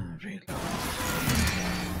 Reload.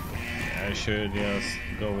 I should just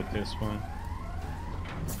go with this one.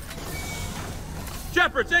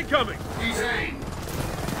 Shepard's incoming! Detain.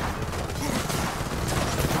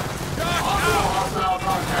 Shock out! Hostile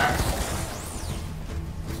contacts.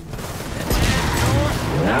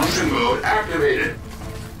 Motion mode activated.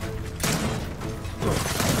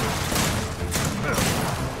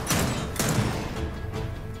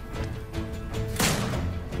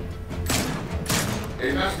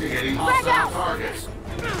 Investigating hostile targets.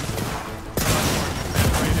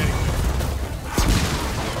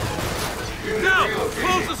 Now!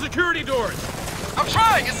 Close the security doors! I'm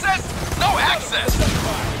trying! It says no access!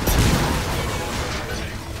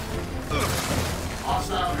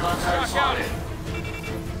 Hostile contact spotted.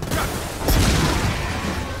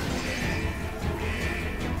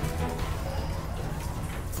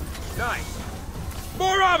 Nice!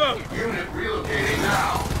 More of them! Unit relocating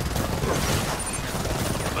now.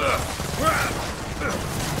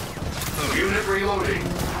 Unit reloading.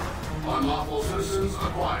 Unlawful citizens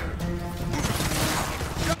acquired.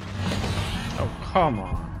 Oh, come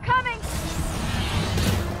on. Coming!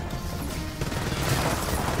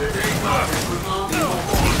 The takeoff is resolved.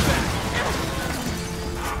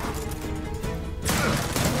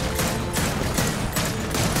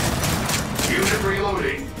 Unit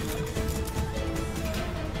reloading.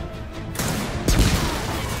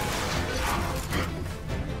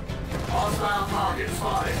 Hostile target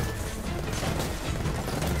spotted.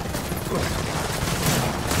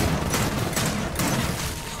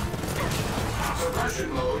 Suppression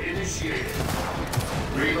mode initiated.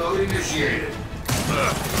 Reload initiated.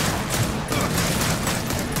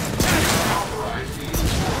 Authorized to use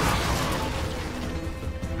force.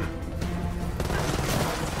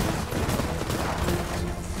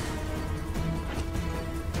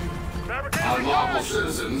 Unlawful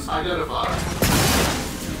citizens identified.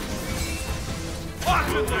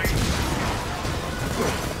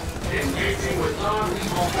 Engaging with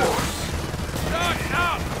non-lethal force.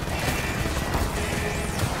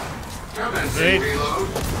 Commencing reload.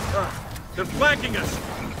 They're flanking us.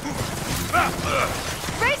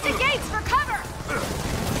 Race the gates for cover!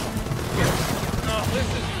 Oh, this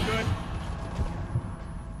isn't good.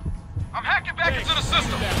 I'm hacking back into the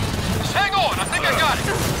system. Just hang on, I think I got it.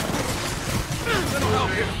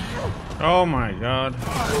 Oh my god.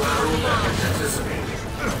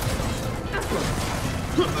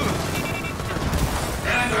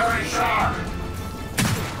 Very sharp.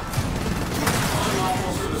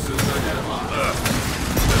 Unlawful citizens identified.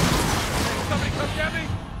 Somebody come get me?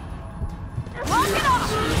 Lock it off!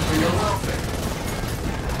 Serve for your welfare.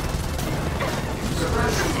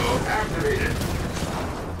 Suppression mode activated.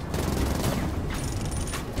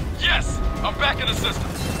 Yes, I'm back in the system.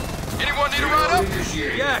 Anyone need a ride up?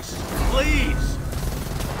 Initiated. Yes, please.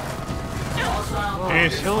 Hey, Hey,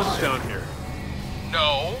 Hill is down here.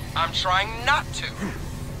 No, I'm trying not to.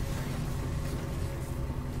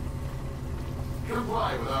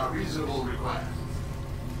 Comply with our reasonable request.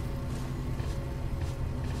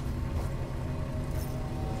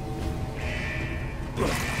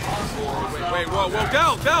 Wait, whoa,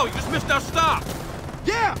 Del, you just missed our stop.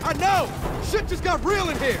 Yeah, I know! Shit just got real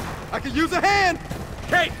in here! I could use a hand!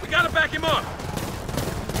 Kate, we gotta back him up.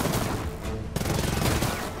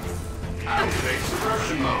 Activate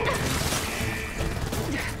suppression mode.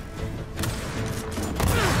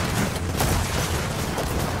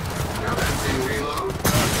 Commencing reload.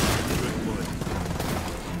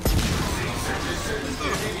 Cease and desist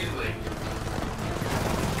immediately.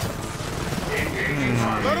 Engaging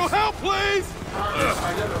targets. Little help, please! Targets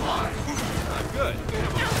identified. Good.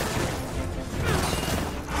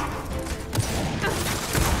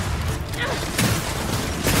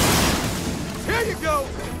 Here you go!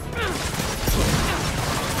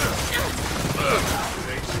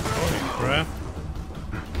 Crap.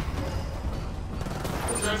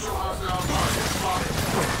 Potential hostile target spotted.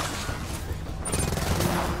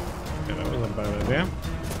 Okay, that was a bad idea.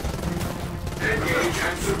 Engage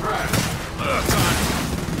and suppress.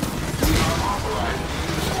 We are authorized to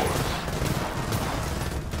use force.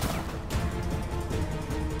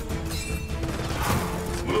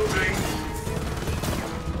 Moving.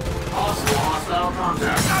 Hostile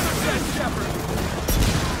contact.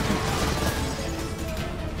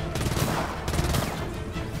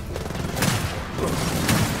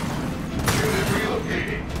 Unit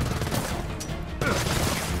relocating.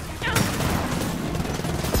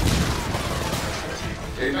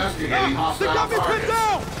 Investigating hostile They got me pinned targets.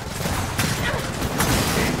 down!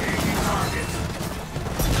 Engaging targets.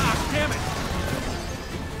 Ah, damn it.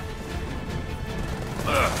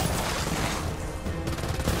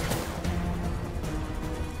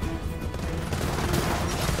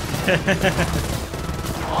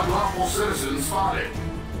 Unlawful citizens spotted.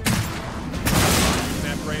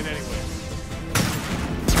 That brain anyway.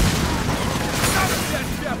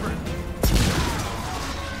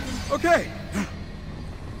 Okay,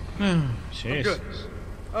 Jeez. good.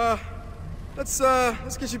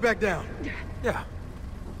 Let's get you back down. Yeah.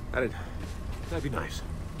 That'd be nice.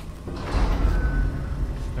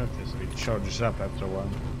 Okay, so he charges up after a while.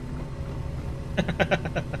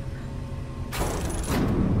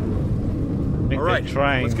 All right,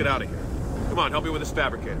 trying. let's get out of here. Come on, help me with this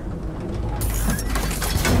fabricator.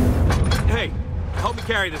 Hey, help me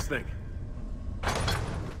carry this thing.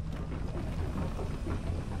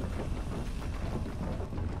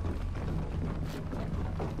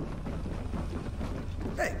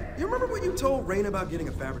 Hey, you remember what you told Rain about getting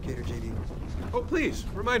a fabricator, JD? Oh, please,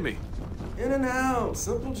 remind me. In and out.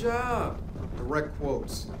 Simple job. Direct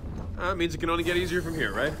quotes. That means it can only get easier from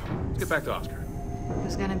here, right? Let's get back to Oscar.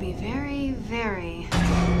 Who's gonna be very, very...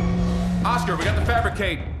 Oscar, we got the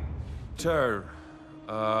fabricator.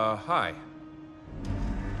 Hi.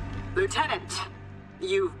 Lieutenant,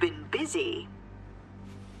 you've been busy.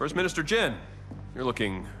 First Minister Jin, you're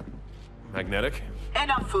looking magnetic.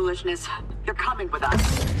 Enough foolishness. You're coming with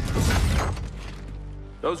us.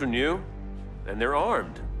 Those are new, and they're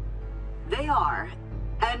armed. They are.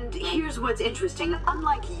 And here's what's interesting.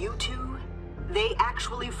 Unlike you two, they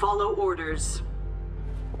actually follow orders.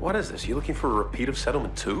 What is this? You looking for a repeat of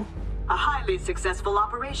Settlement 2? A highly successful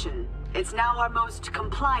operation. It's now our most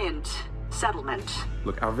compliant settlement.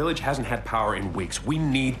 Look, our village hasn't had power in weeks. We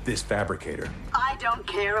need this fabricator. I don't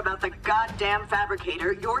care about the goddamn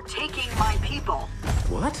fabricator. You're taking my people.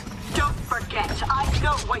 What? Don't forget, I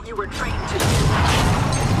know what you were trained to do.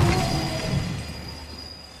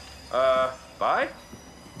 Bye?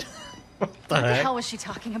 What the hell was she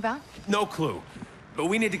talking about? No clue. But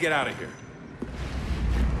we need to get out of here.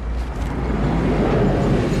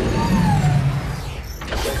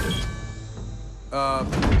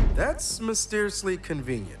 That's mysteriously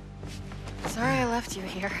convenient. Sorry I left you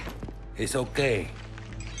here. It's okay.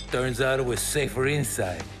 Turns out it was safer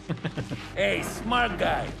inside. Hey, smart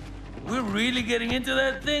guy. We're really getting into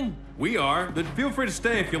that thing? We are, but feel free to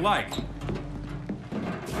stay if you like.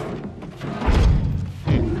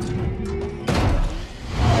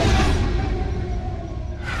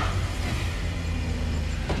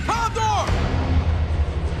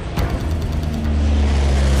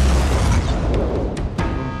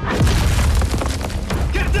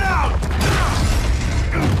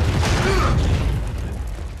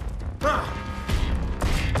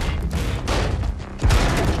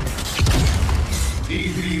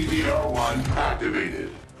 Activated.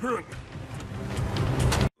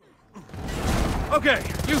 Okay,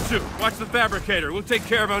 you two, watch the fabricator. We'll take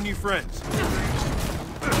care of our new friends.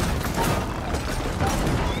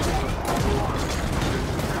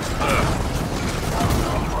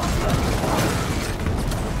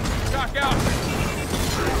 Shock out.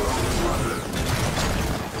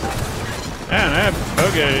 Man, that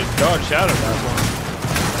booger dodged out of that one.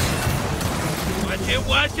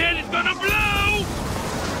 Watch it, it's gonna blow!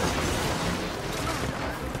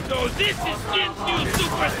 So this is Jin's new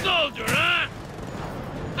super soldier, huh?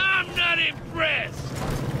 I'm not impressed.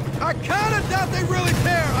 I kinda doubt they really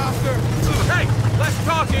care, Oscar. Hey, less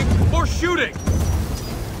talking, more shooting.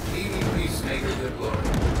 EVP snake is deployed.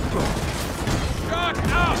 Shock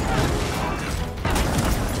out!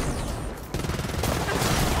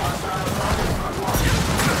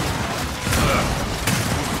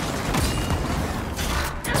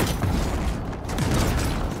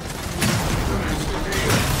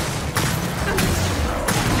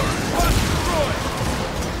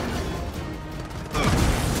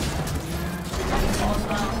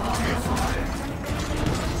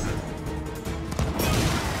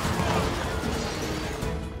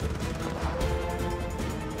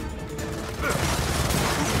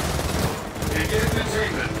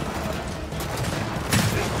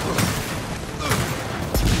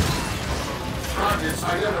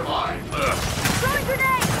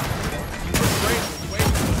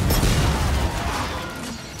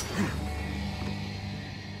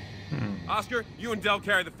 Oscar, you and Del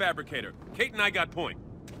carry the fabricator. Kate and I got point.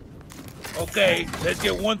 Okay, let's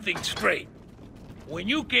get one thing straight. When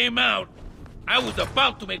you came out, I was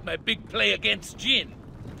about to make my big play against Jin.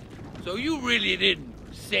 So you really didn't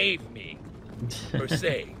save me, per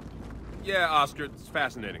se. Yeah, Oscar, it's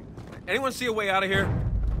fascinating. Anyone see a way out of here?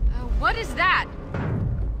 What is that?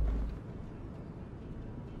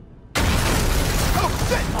 Oh,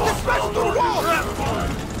 shit! It's smashed through the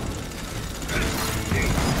wall!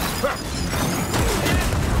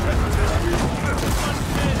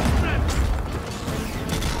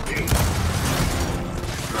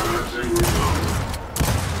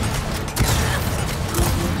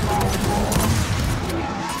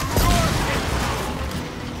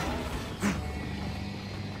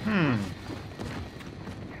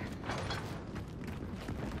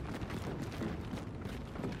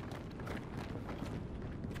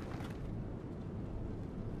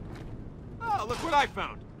 Oh, look what I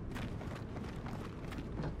found.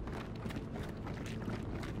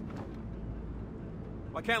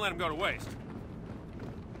 Well, I can't let him go to waste.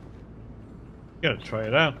 Gotta try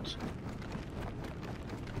it out.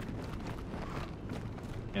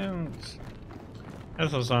 And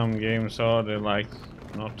as for some games are, they like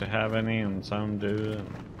not to have any, and some do.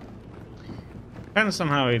 And depends on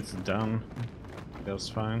how it's done. That's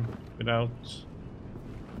fine without.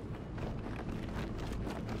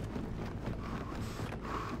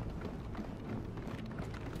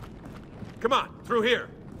 Come on, through here.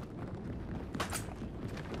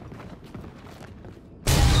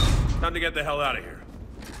 Time to get the hell out of here.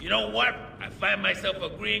 You know what? I find myself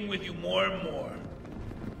agreeing with you more and more.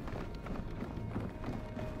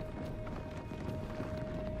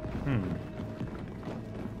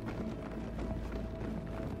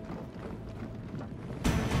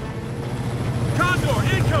 Condor,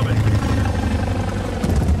 incoming!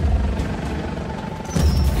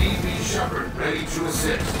 DB Shepard, ready to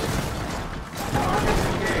assist. Targets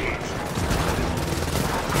engaged.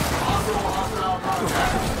 Possible hostile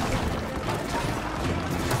contact.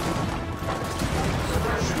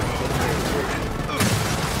 Suppression mode activated.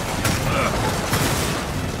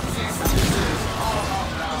 Cease and desist. All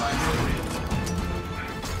hostile activity.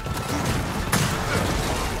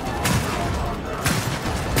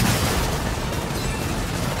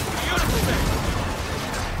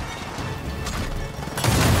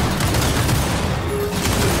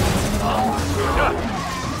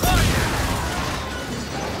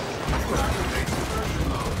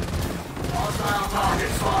 Hostile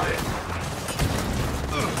target spotted.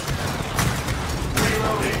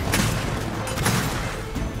 Reloading.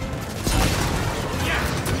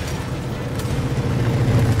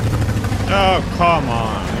 Oh, come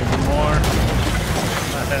on. Even more?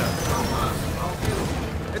 What the hell?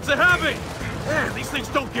 It's a heavy! Man, these things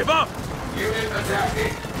don't give up! Unit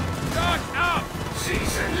attacking. Dodge up!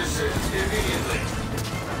 Cease and desist immediately.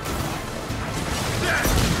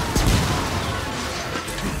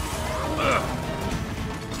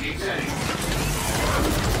 Detaining.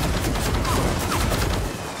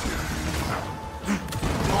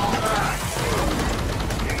 Fall back.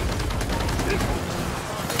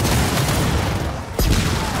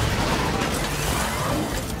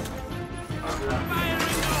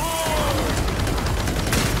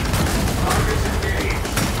 Targets engaged.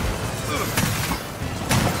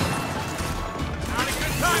 Not a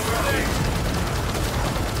good time for this!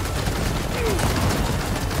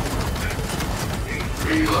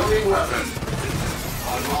 Reloading weapon.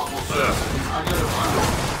 Unlawful citizens identified.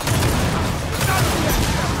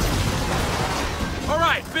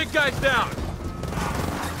 Alright, big guy's down!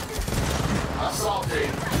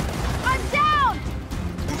 Assaulting. I'm down!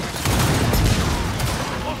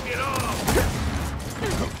 Look it off!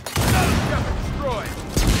 Destroyed!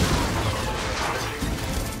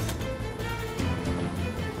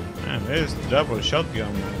 Man, there's double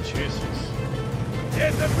shotgun, man. Jesus.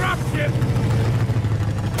 It's a dropship!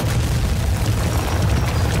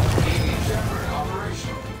 DB Shepard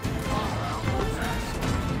operational. Hostile contact.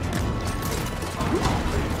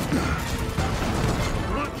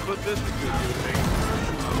 Put this to good use.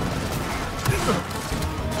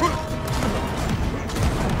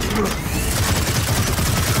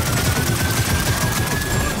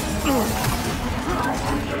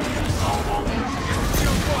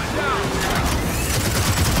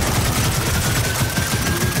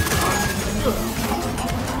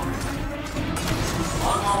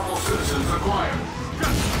 Unlawful citizens acquired.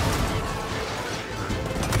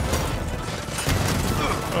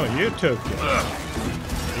 Oh, you took it.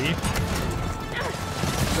 See?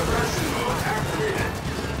 Suppression mode activated.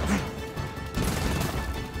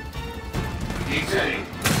 Detaining.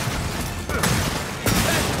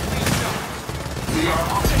 We are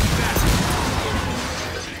on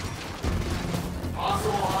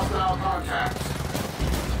possible hostile contacts.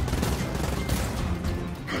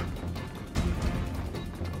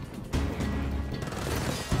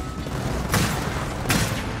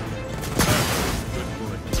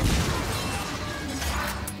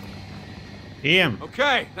 Ian.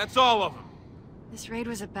 Okay, that's all of them. This raid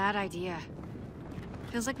was a bad idea.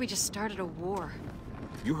 Feels like we just started a war.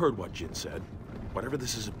 You heard what Jin said. Whatever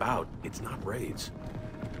this is about, it's not raids.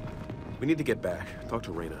 We need to get back, talk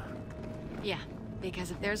to Reyna. Yeah,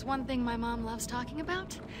 because if there's one thing my mom loves talking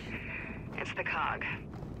about, it's the cog.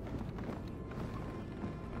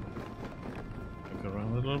 Look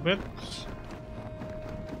around a little bit.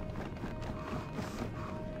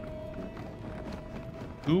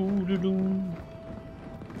 Doo-doo-doo.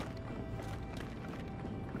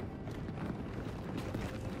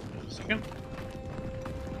 Just a second.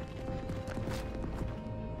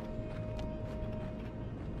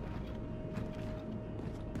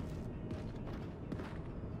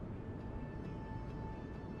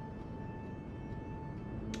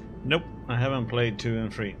 Nope, I haven't played 2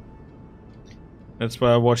 and 3. That's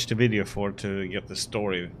why I watched the video for, to get the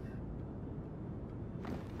story.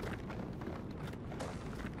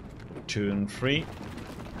 2 and 3.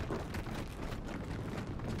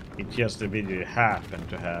 It's just the video happened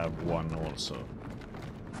to have 1 also.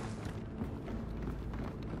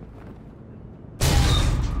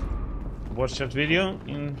 watch that video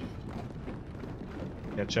and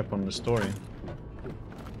catch up on the story.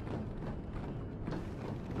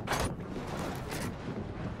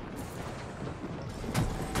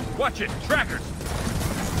 Watch it! Trackers!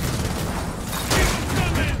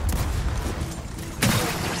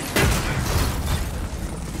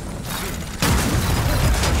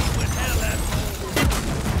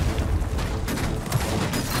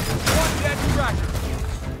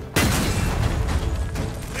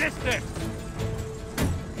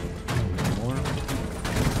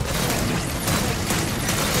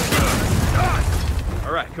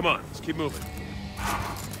 Alright, come on, let's keep moving.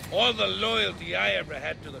 All the loyalty I ever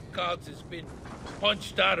had to the cogs has been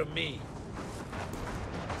punched out of me.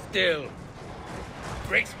 Still,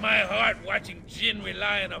 breaks my heart watching Jin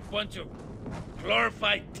rely on a bunch of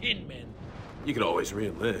glorified tin men. You could always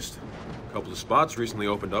re-enlist. A couple of spots recently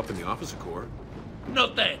opened up in the officer corps. No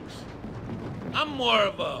thanks. I'm more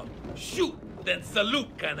of a shoot than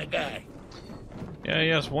salute kind of guy. Yeah, I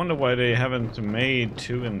just wonder why they haven't made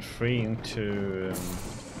 2 and 3 into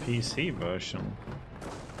PC version.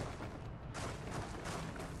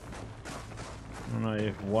 I don't know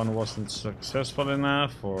if one wasn't successful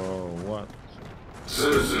enough or what.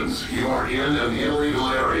 Citizens, you are in an illegal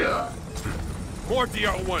area. More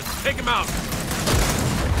DR1s, take him out!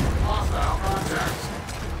 Hostile contacts.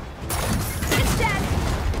 It's dead!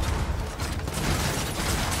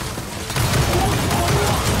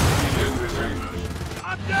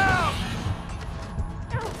 I'm down!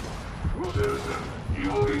 Citizen, you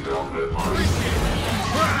will be dealt with on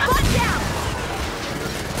Watch out!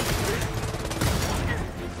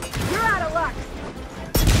 You're out of luck!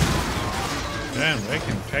 Damn, they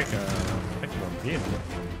can take a beat.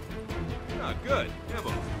 Ah, good.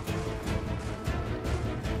 Ammo.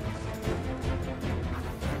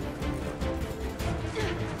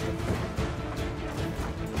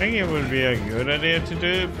 I think it would be a good idea to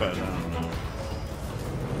do, but I don't know.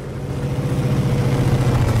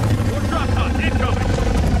 More drop pods incoming!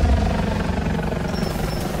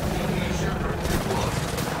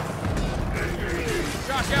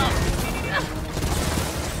 Shock out!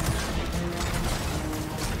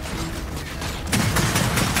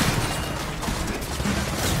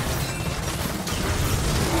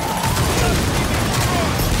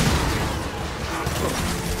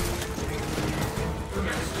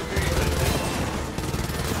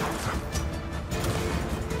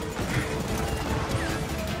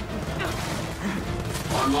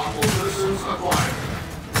 unlawful citizens acquired.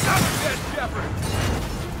 Dead Shepherd!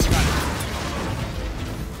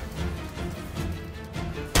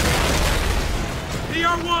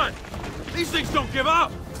 DR1! These things don't give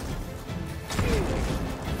up!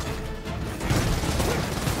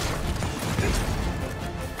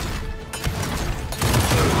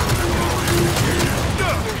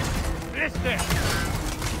 Missed it!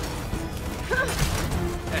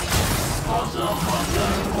 Hostile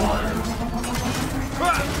contact acquired.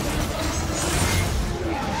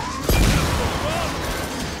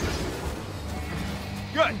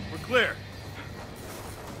 Good, we're clear.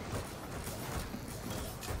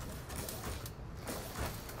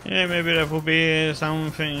 Yeah, maybe that will be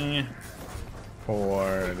something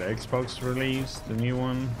for the Xbox release, the new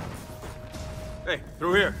one. Hey,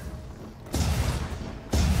 through here.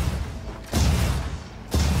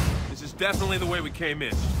 This is definitely the way we came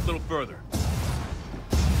in, just a little further.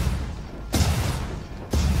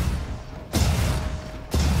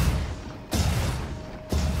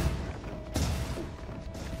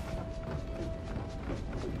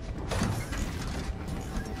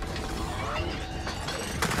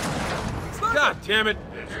 God damn it!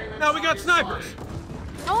 Now we got snipers!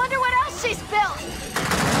 I wonder what else she's built!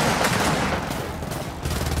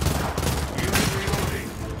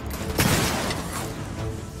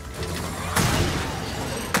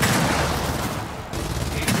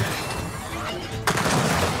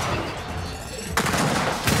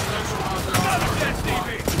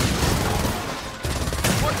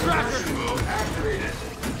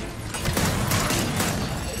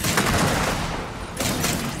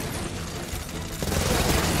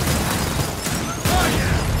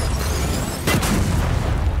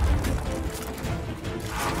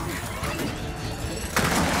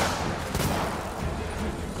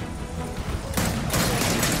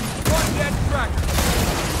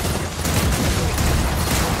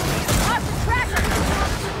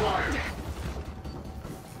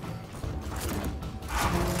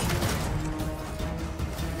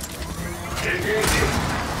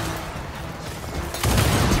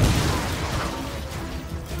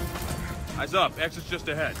 Eyes up, exit's just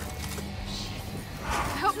ahead.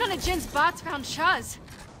 I hope none of Jin's bots found Chuz.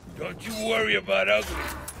 Don't you worry about Ugly.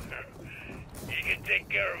 can take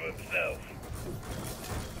care of himself.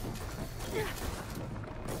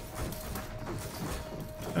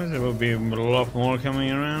 There will be a lot more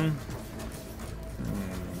coming around.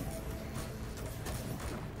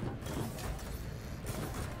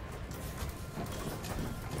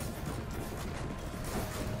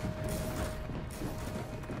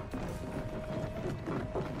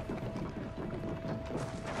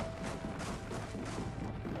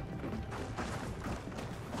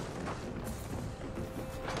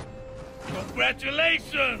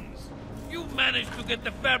 Congratulations! You managed to get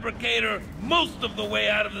the fabricator most of the way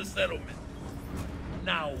out of the settlement.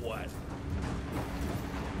 Now what?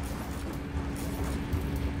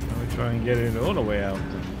 We try and get it all the way out.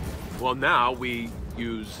 Well, now we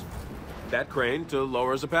use that crane to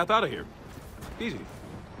lower us a path out of here. Easy.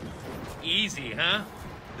 Easy, huh?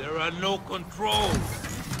 There are no controls.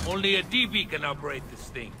 Only a DB can operate this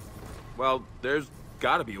thing. Well, there's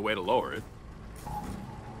gotta be a way to lower it.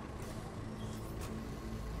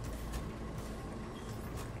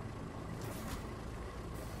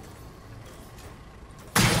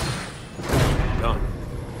 Done.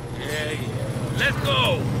 Yeah. Let's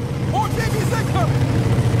go! More JBs incoming!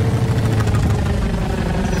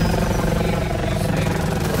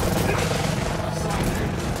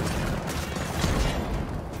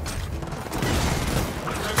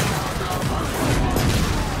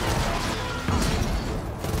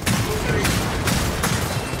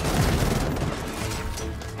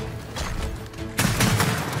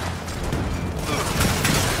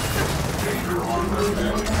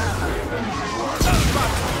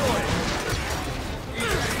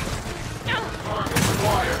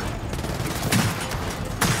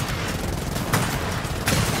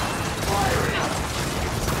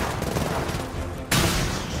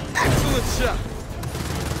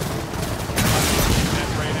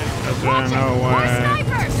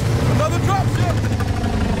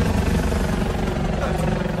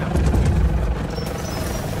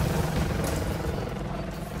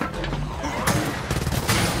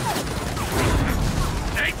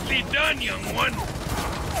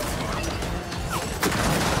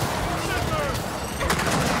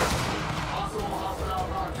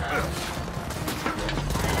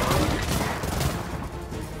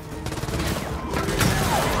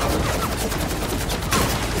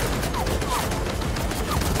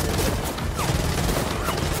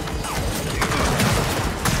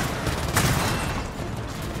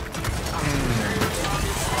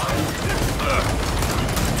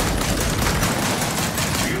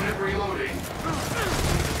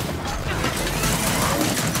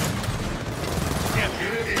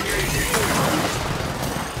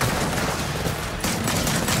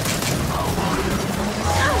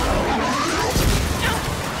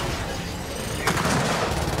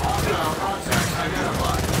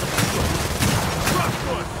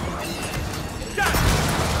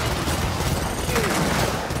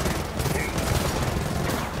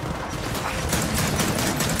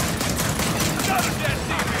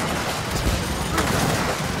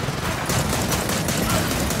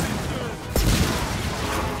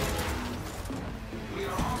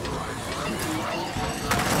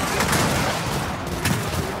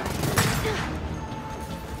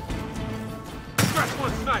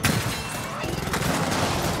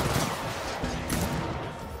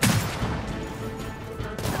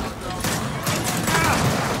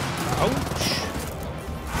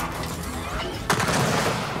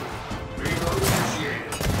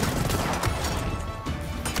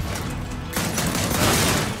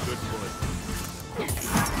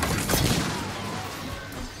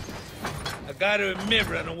 Gotta admit,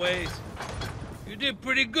 Runaways, you did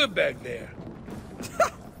pretty good back there.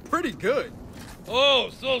 Pretty good?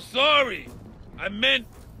 Oh, so sorry. I meant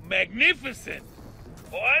magnificent.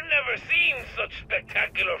 Oh, I've never seen such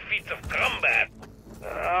spectacular feats of combat.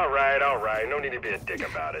 All right. No need to be a dick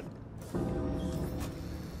about it.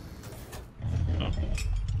 Oh,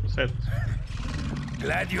 that's it.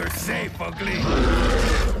 Glad you're safe, Ugly.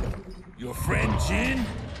 Your friend Jin?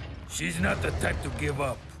 She's not the type to give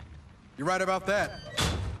up. You're right about that.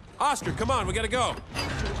 Oscar, come on, we gotta go.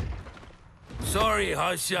 Sorry,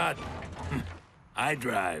 Hotshot. I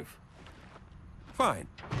drive. Fine.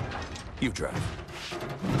 You drive.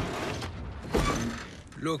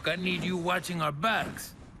 Look, I need you watching our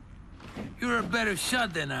backs. You're a better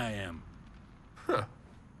shot than I am. Huh.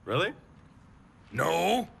 Really?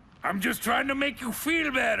 No, I'm just trying to make you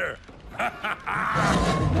feel better.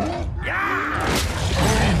 Yeah!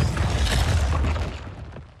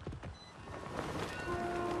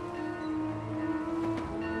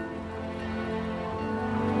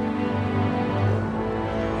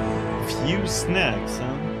 Few snacks,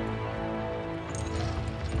 huh?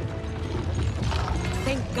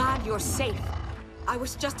 Thank God you're safe. I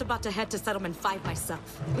was just about to head to Settlement 5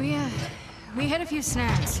 myself. We had a few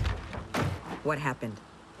snags. What happened?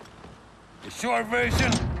 The short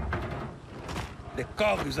version, the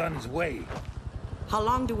cog is on his way. How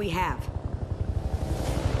long do we have?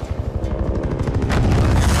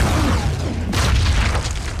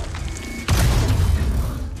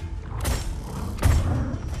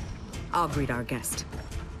 I'll greet our guest.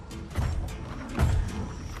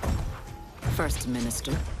 First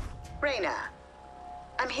Minister. Reyna,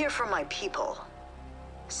 I'm here for my people.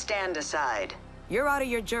 Stand aside. You're out of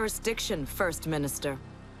your jurisdiction, First Minister.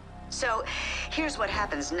 So, here's what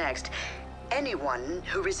happens next. Anyone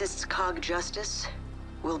who resists COG justice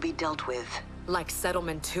will be dealt with. Like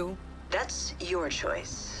Settlement 2? That's your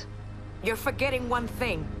choice. You're forgetting one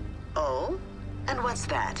thing. Oh? And what's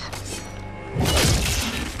that?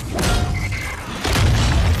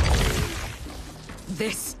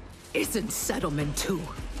 This isn't Settlement 2.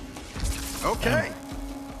 Okay.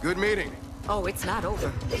 Good meeting. Oh, it's not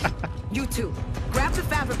over. You two, grab the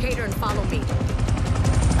fabricator and follow me.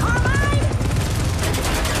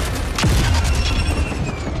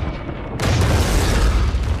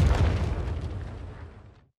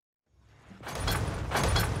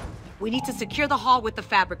 We need to secure the hall with the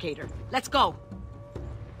fabricator. Let's go.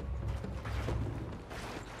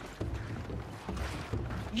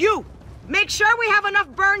 You! Make sure we have enough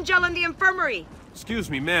burn gel in the infirmary. Excuse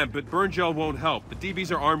me, ma'am, but burn gel won't help. The DBs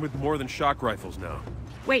are armed with more than shock rifles now.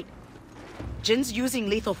 Wait. Jin's using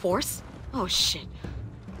lethal force? Oh, shit.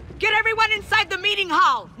 Get everyone inside the meeting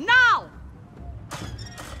hall, now!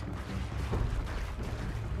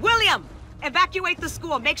 William, evacuate the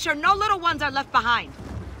school. Make sure no little ones are left behind.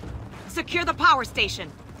 Secure the power station.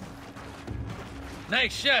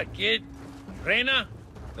 Nice shot, kid. Reyna,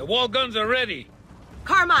 the wall guns are ready.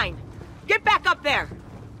 Carmine, get back up there.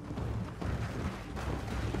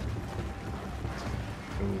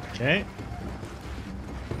 Okay.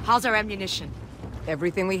 How's our ammunition?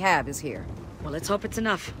 Everything we have is here. Well, let's hope it's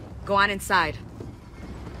enough. Go on inside.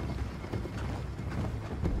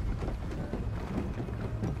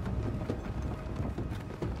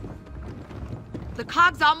 The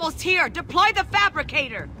cog's almost here. Deploy the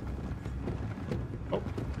fabricator. Oh,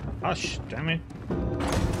 hush, damn it.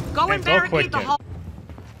 Go and barricade the hall.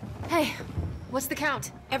 Hey, what's the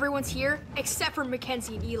count? Everyone's here, except for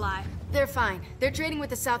Mackenzie and Eli. They're fine. They're trading with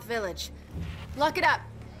the South Village. Lock it up.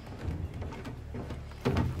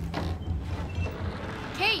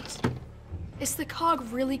 Kate! Is the cog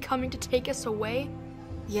really coming to take us away?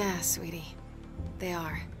 Yeah, sweetie. They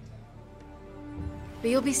are.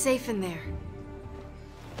 But you'll be safe in there.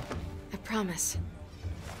 I promise.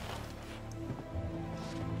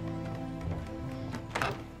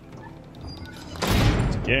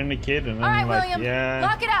 Scaring the kid and then All right, like, William, yeah,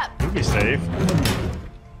 lock it up. You'll be safe.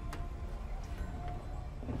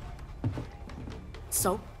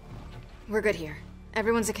 So? We're good here.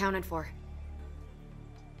 Everyone's accounted for.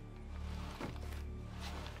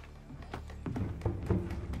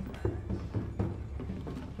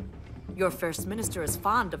 Your First Minister is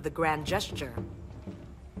fond of the grand gesture.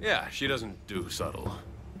 Yeah, she doesn't do subtle.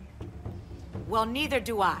 Well, neither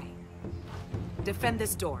do I. Defend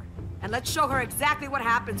this door, and let's show her exactly what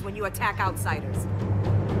happens when you attack outsiders.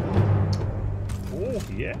 Oh,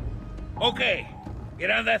 yeah. Okay, get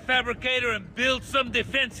on that fabricator and build some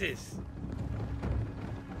defenses.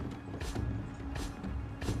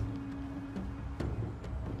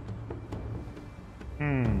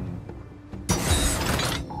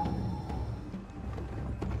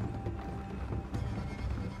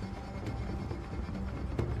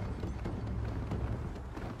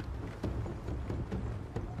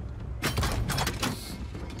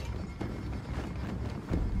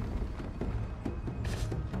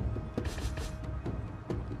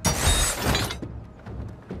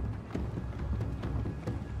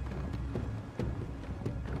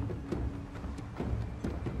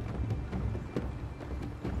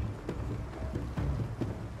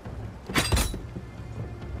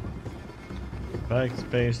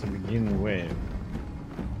 Backspace to begin the wave.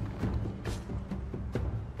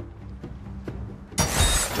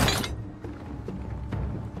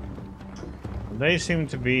 They seem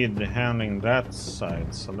to be handling that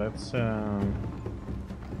side, so let's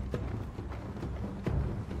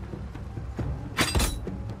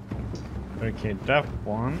okay, that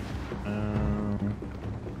one.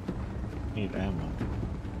 Need ammo.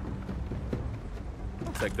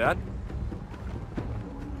 Take that.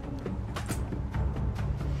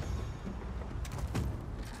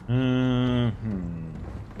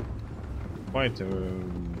 Quite a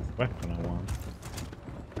weapon I want.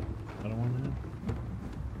 What do I want now?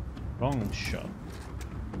 Long shot.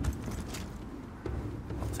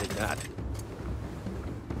 that.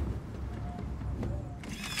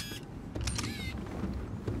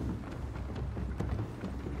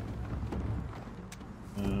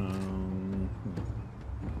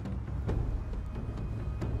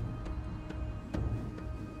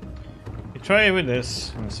 Try it with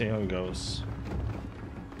this and see how it goes.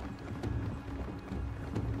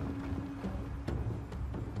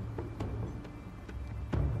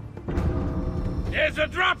 There's a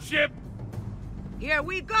dropship! Here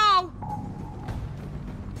we go!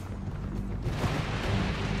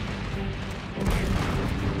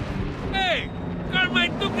 Hey!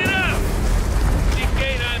 Carmine took it out!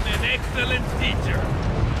 Indicate I'm an excellent teacher.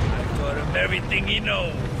 I taught him everything he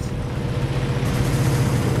knows.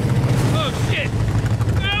 Oh shit!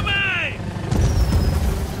 Carmine!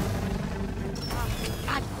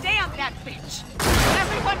 God damn that bitch!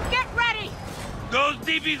 Everyone get ready! Those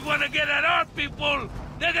DBs want to get at our people!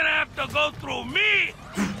 They're gonna have to go through me!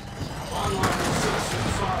 Online citizen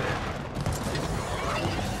spotted.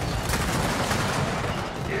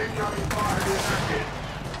 Incoming fire detected.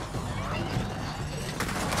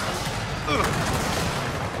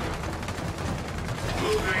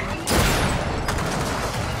 Moving.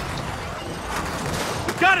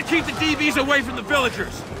 We gotta keep the DBs away from the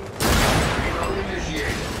villagers! Reload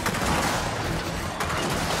initiated.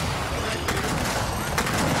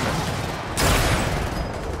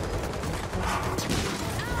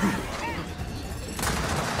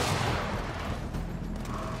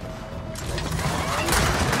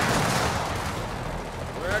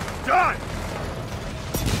 We're done!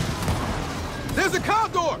 There's a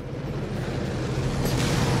condor!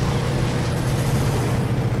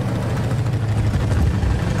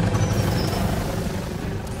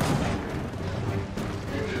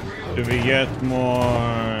 Do we get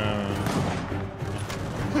more?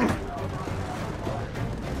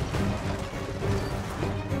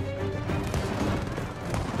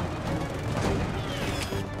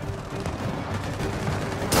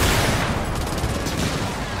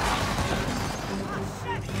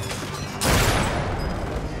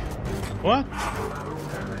 What?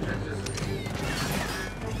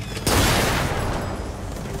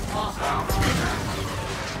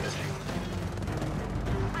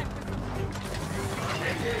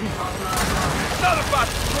 Another bot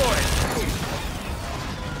destroyed!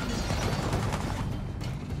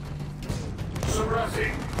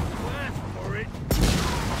 Suppressing. Ask for it.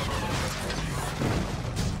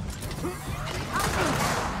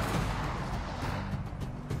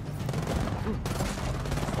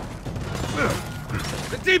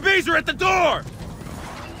 The DBs are at the door!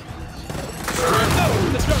 No,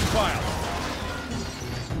 the junk pile!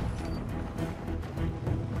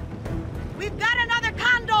 We've got another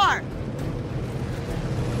condor!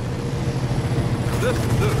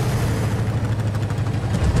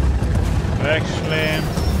 Actually,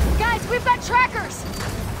 Guys, we've got trackers!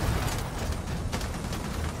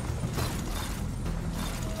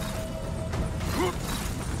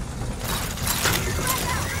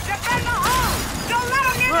 Defend the hall! Don't let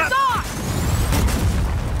them near the door!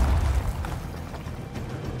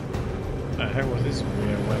 the heck was this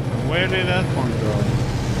weird weapon? Where did that one go?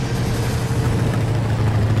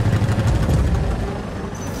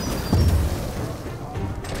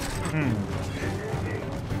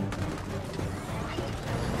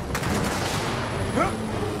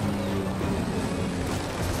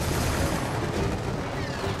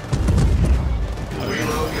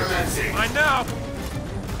 Reload commencing. I know!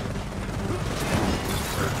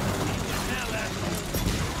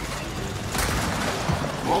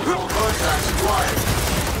 Multiple contacts acquired.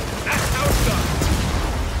 That's how it's done!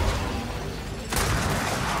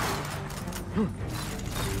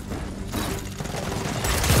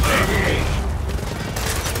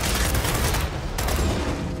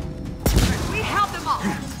 We held them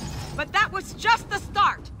off, but that was just the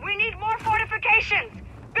start. We need more fortifications.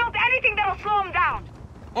 Build anything that'll slow them down.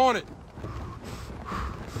 On it!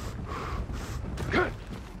 Good.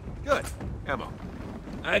 Good. Ammo.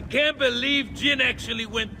 I can't believe Jin actually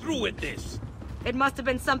went through with this. It must have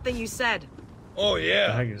been something you said. Oh yeah.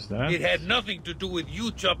 The heck is that? It had nothing to do with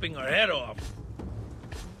you chopping her head off.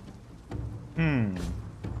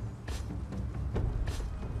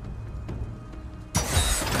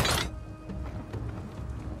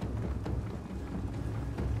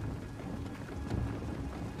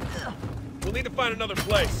 We'll need to find another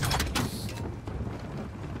place.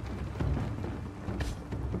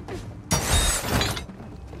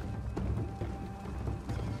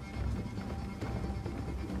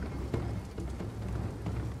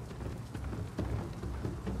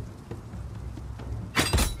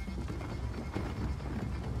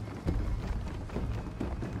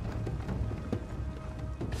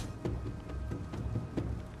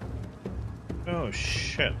 Oh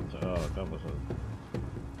shit. Oh, that was a...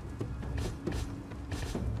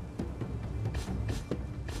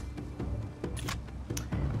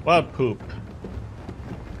 What poop?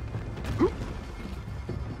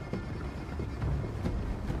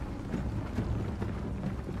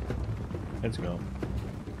 Let's go.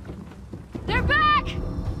 They're back!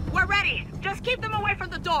 We're ready. Just keep them away from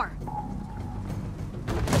the door.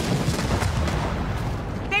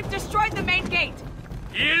 They've destroyed the main gate.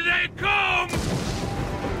 Here they come!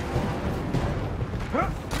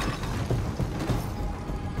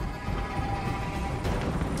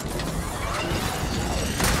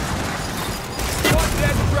 One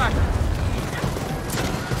dead tracker.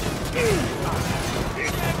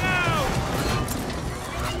 Take them out!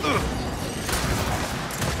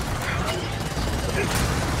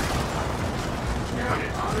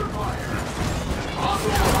 Under fire. Also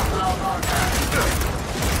hostile contact.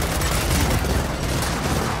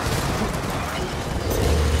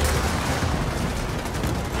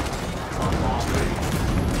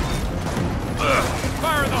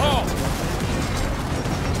 Fire in the hole.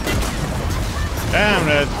 Damn,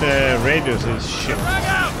 that radius is shit. Frag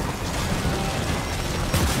out.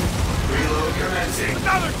 Reload commencing.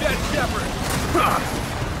 Another dead shepherd.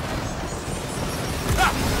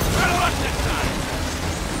 Better luck this time.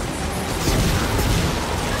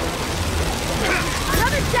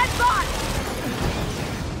 Another dead bot!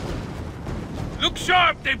 Look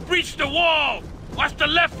sharp! They breached the wall! Watch the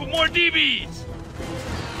left for more DBs!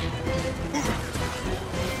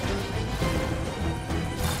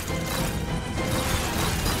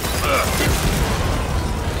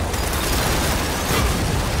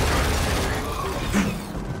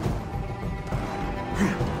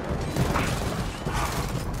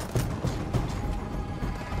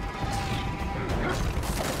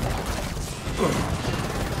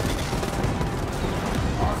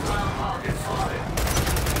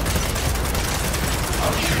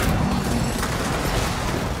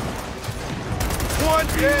 One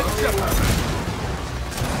dead shepherd.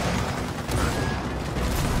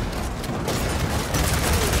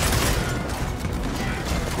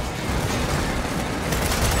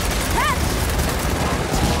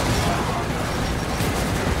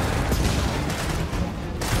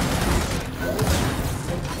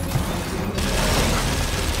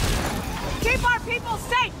 Keep our people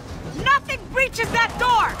safe! Nothing breaches that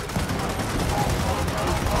door!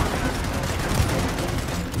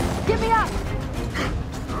 Give me up!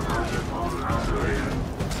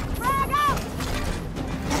 Frag out!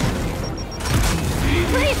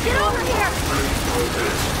 Please, get over here!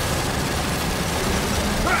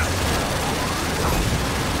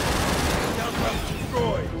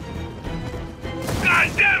 God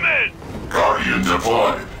damn it! Guardian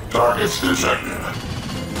deployed. Targets detected.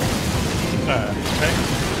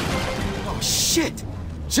 Oh, shit!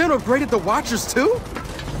 Jen upgraded the Watchers, too?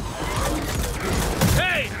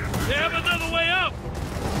 Hey! They have another way up!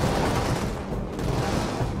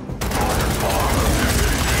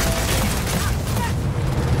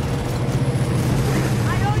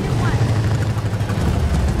 I owe you one!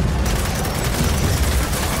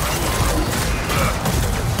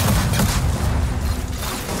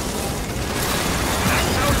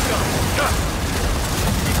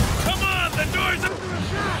 Come on! The door's under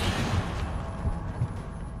attack!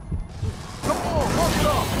 Come on, walk it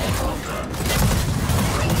off.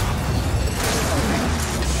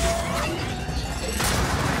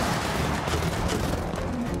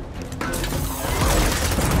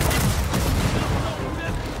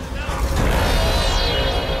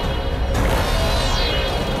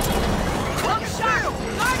 Look sharp!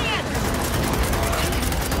 Guardian!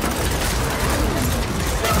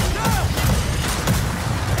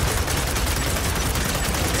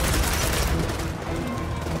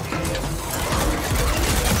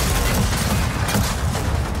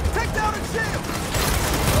 Take down a shield.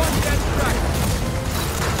 One dead tracker.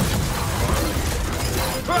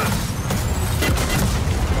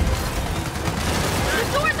 The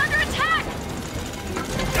door's under attack!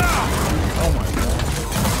 Oh my god.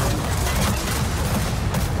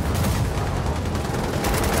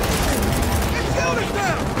 Get shielded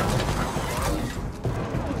down.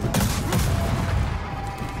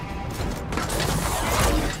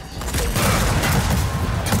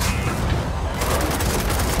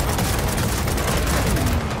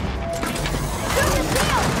 Shoot the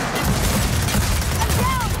shield! I'm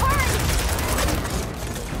down! Hurry!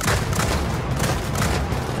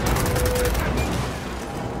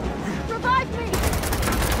 Revive me!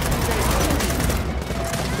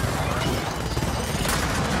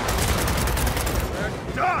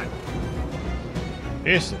 Done!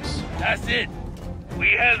 Jesus. That's it! We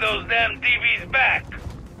held those damn DBs back.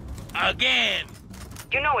 Again.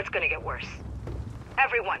 You know it's gonna get worse.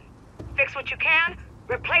 Everyone, fix what you can,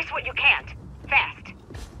 replace what you can't. Fast.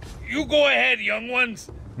 You go ahead, young ones.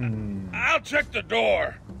 I'll check the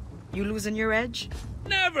door. You losing your edge?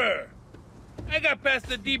 Never. I got past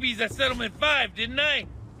the DBs at Settlement 5, didn't I?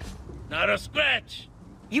 Not a scratch.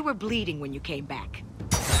 You were bleeding when you came back.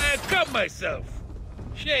 I cut myself.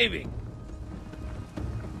 Shaving.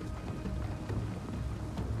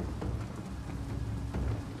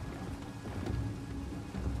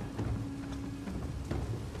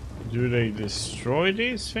 Do they destroy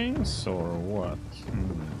these things or what?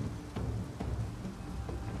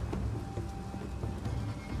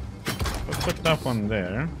 I'll put that one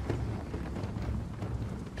there.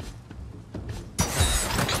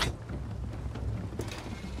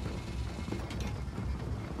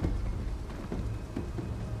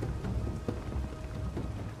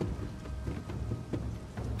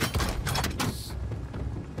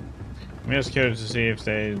 I'm just curious to see if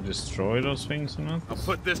they destroy those things or not. I'll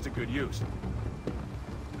put this to good use.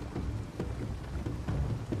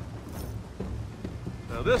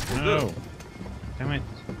 Now this will do. Damn it.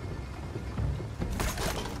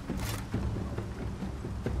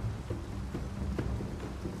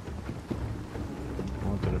 I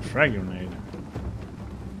wanted a frag grenade.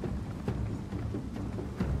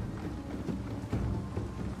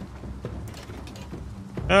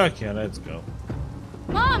 Okay, let's go.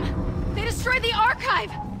 Mom! They destroyed the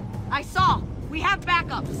archive! I saw. We have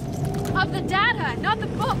backups. Of the data, not the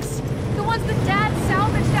books. The ones that Dad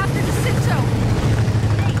salvaged after Jacinto.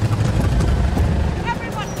 Hey!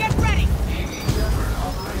 Everyone, get ready!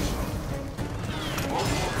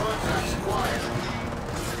 Multiple contacts acquired.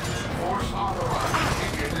 Force authorized.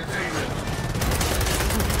 Entertainment.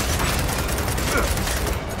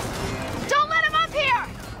 Don't let him up here!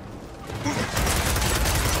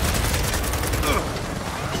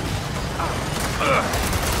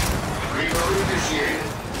 Reload initiated.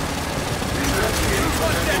 Investigating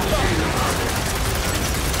potential data target.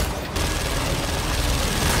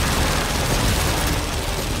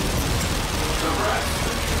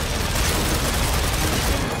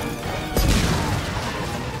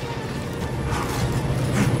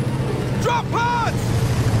 Drop pods!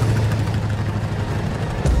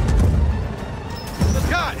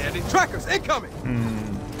 God, Andy, trackers incoming!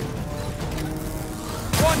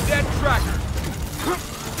 One dead tracker.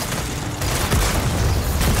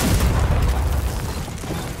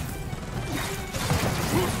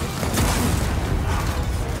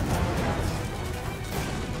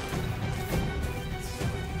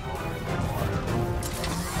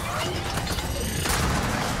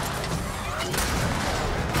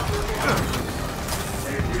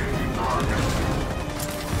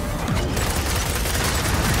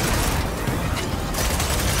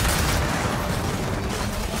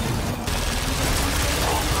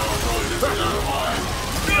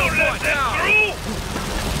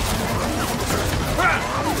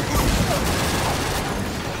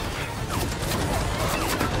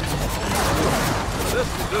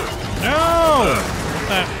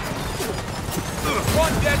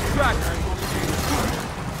 One dead tracker.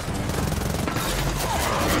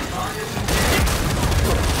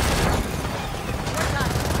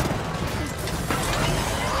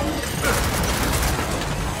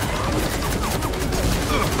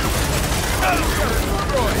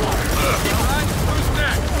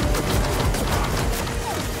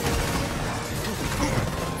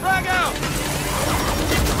 Frag out!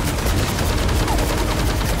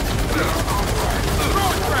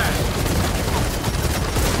 Throw crash!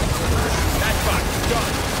 That box is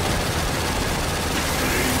done.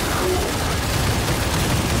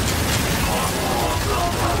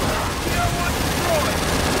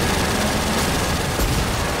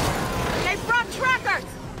 They brought trackers!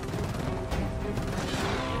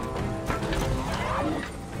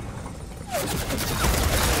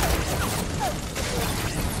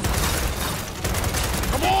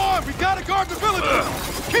 Come on, we gotta guard the villagers!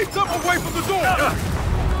 Keep them away from the door!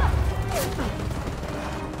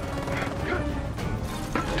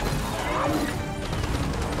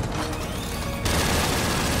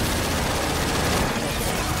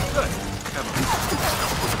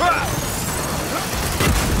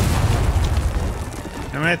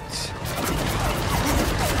 Damn it.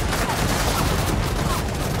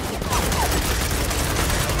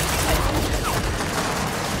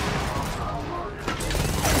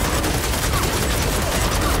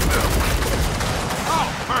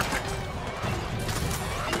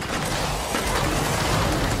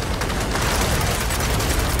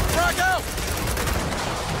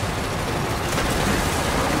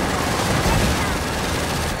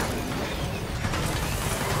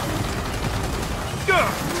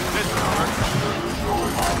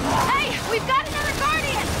 We've got another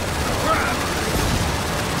Guardian!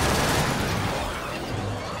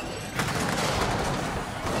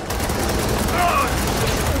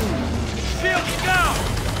 Shields down!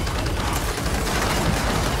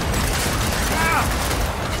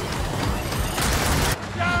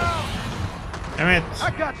 Down! Damn it! I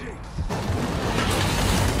got you!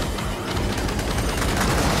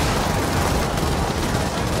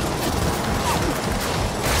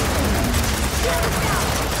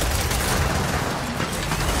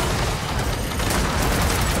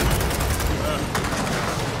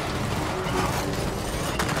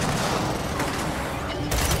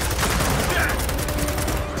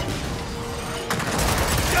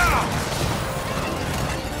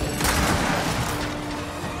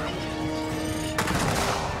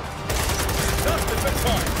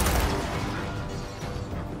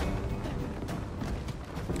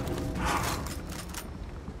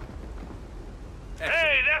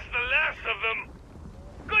 Hey, that's the last of them.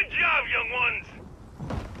 Good job, young ones.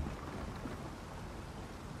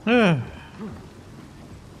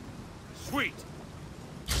 Sweet.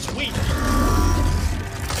 Sweet.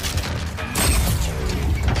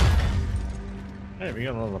 Hey, we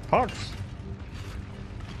got all the parts.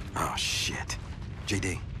 Oh, shit.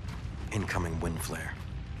 JD, incoming wind flare.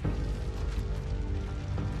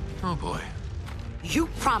 Oh boy. You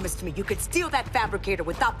promised me you could steal that fabricator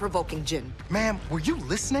without provoking Jin. Ma'am, were you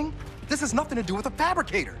listening? This has nothing to do with a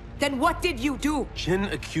fabricator. Then what did you do? Jin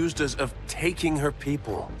accused us of taking her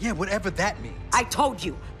people. Yeah, whatever that means. I told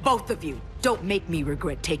you, both of you, don't make me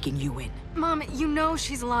regret taking you in. Mom, you know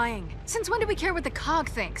she's lying. Since when do we care what the COG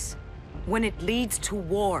thinks? When it leads to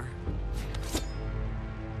war.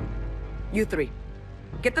 You three,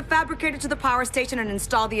 get the fabricator to the power station and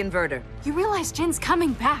install the inverter. You realize Jin's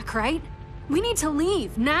coming back, right? We need to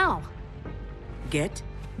leave, now. Get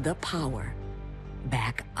the power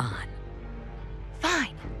back on.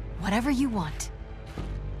 Fine. Whatever you want.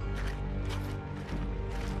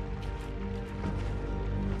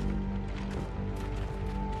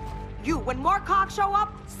 You, when more cogs show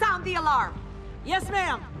up, sound the alarm. Yes,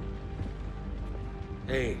 ma'am.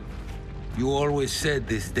 Hey, you always said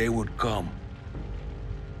this day would come.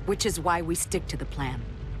 Which is why we stick to the plan.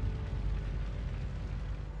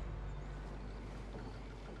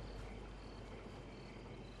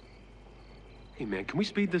 Hey, man, can we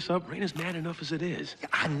speed this up? Rain is mad enough as it is. Yeah,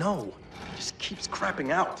 I know. It just keeps crapping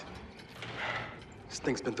out. This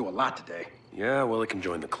thing's been through a lot today. Yeah, well, it can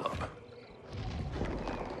join the club.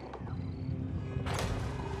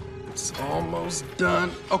 It's almost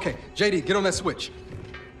done. Okay, JD, get on that switch.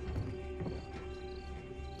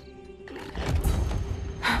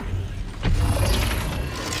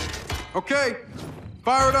 Okay,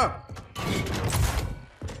 fire it up.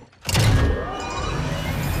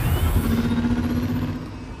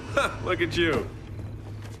 Look at you.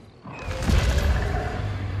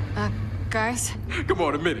 Guys? Come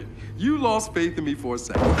on, admit it. You lost faith in me for a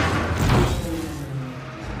second.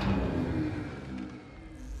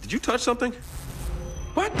 Did you touch something?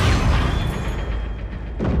 What?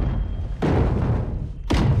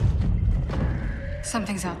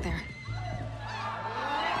 Something's out there.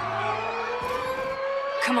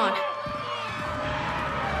 Come on.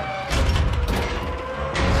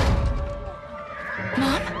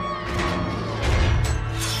 Mom?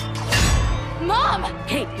 Mom!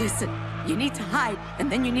 Hey, listen. You need to hide,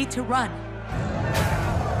 and then you need to run.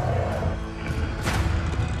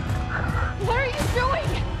 What are you doing?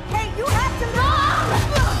 Hey, you have to...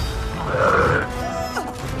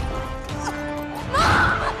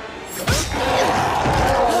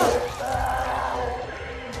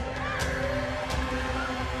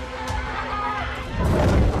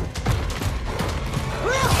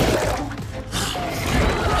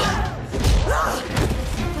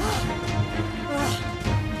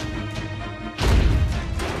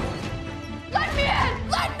 Let me in!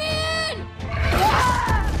 Let me in!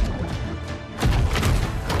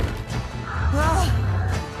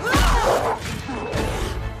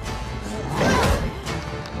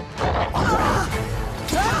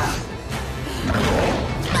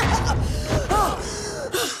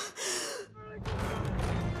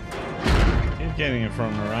 He's getting it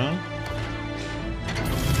from around.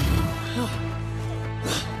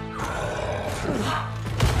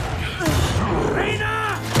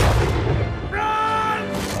 Reyna! Run!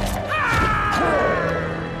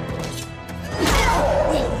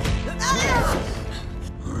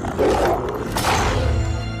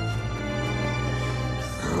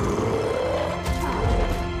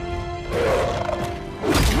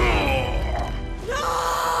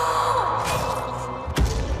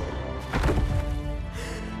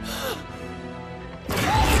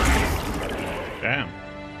 Damn.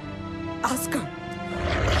 Oscar.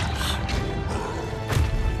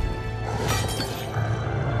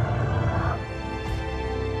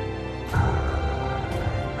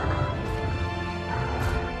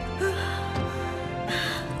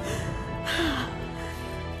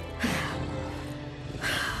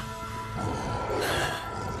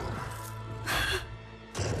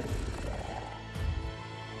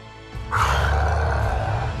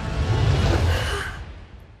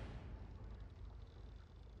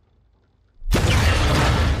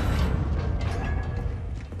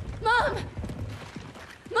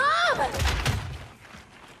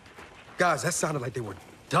 Guys, that sounded like there were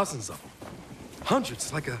dozens of them.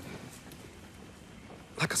 Hundreds, like a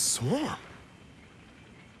swarm.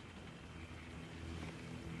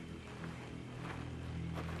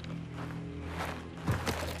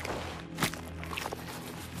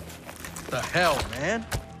 The hell, man?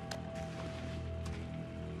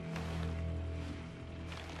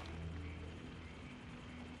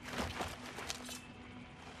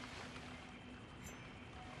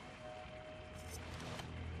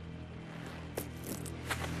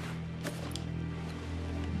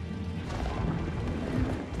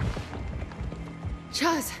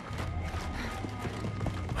 Chaz.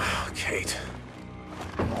 Kate.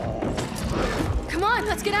 Come on,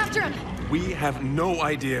 let's get after him. We have no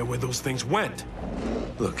idea where those things went.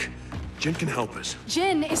 Look, Jin can help us.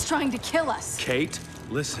 Jin is trying to kill us. Kate,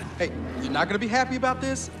 listen. Hey, you're not gonna be happy about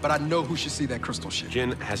this, but I know who should see that crystal shit.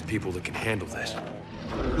 Jin has people that can handle this.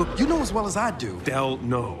 Look, you know as well as I do. Del,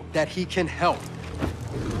 no. That he can help.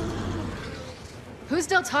 Who's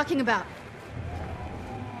Del talking about?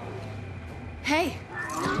 Hey.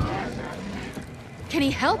 Can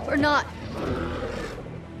he help or not?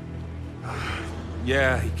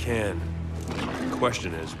 Yeah, he can. The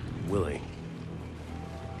question is, will he?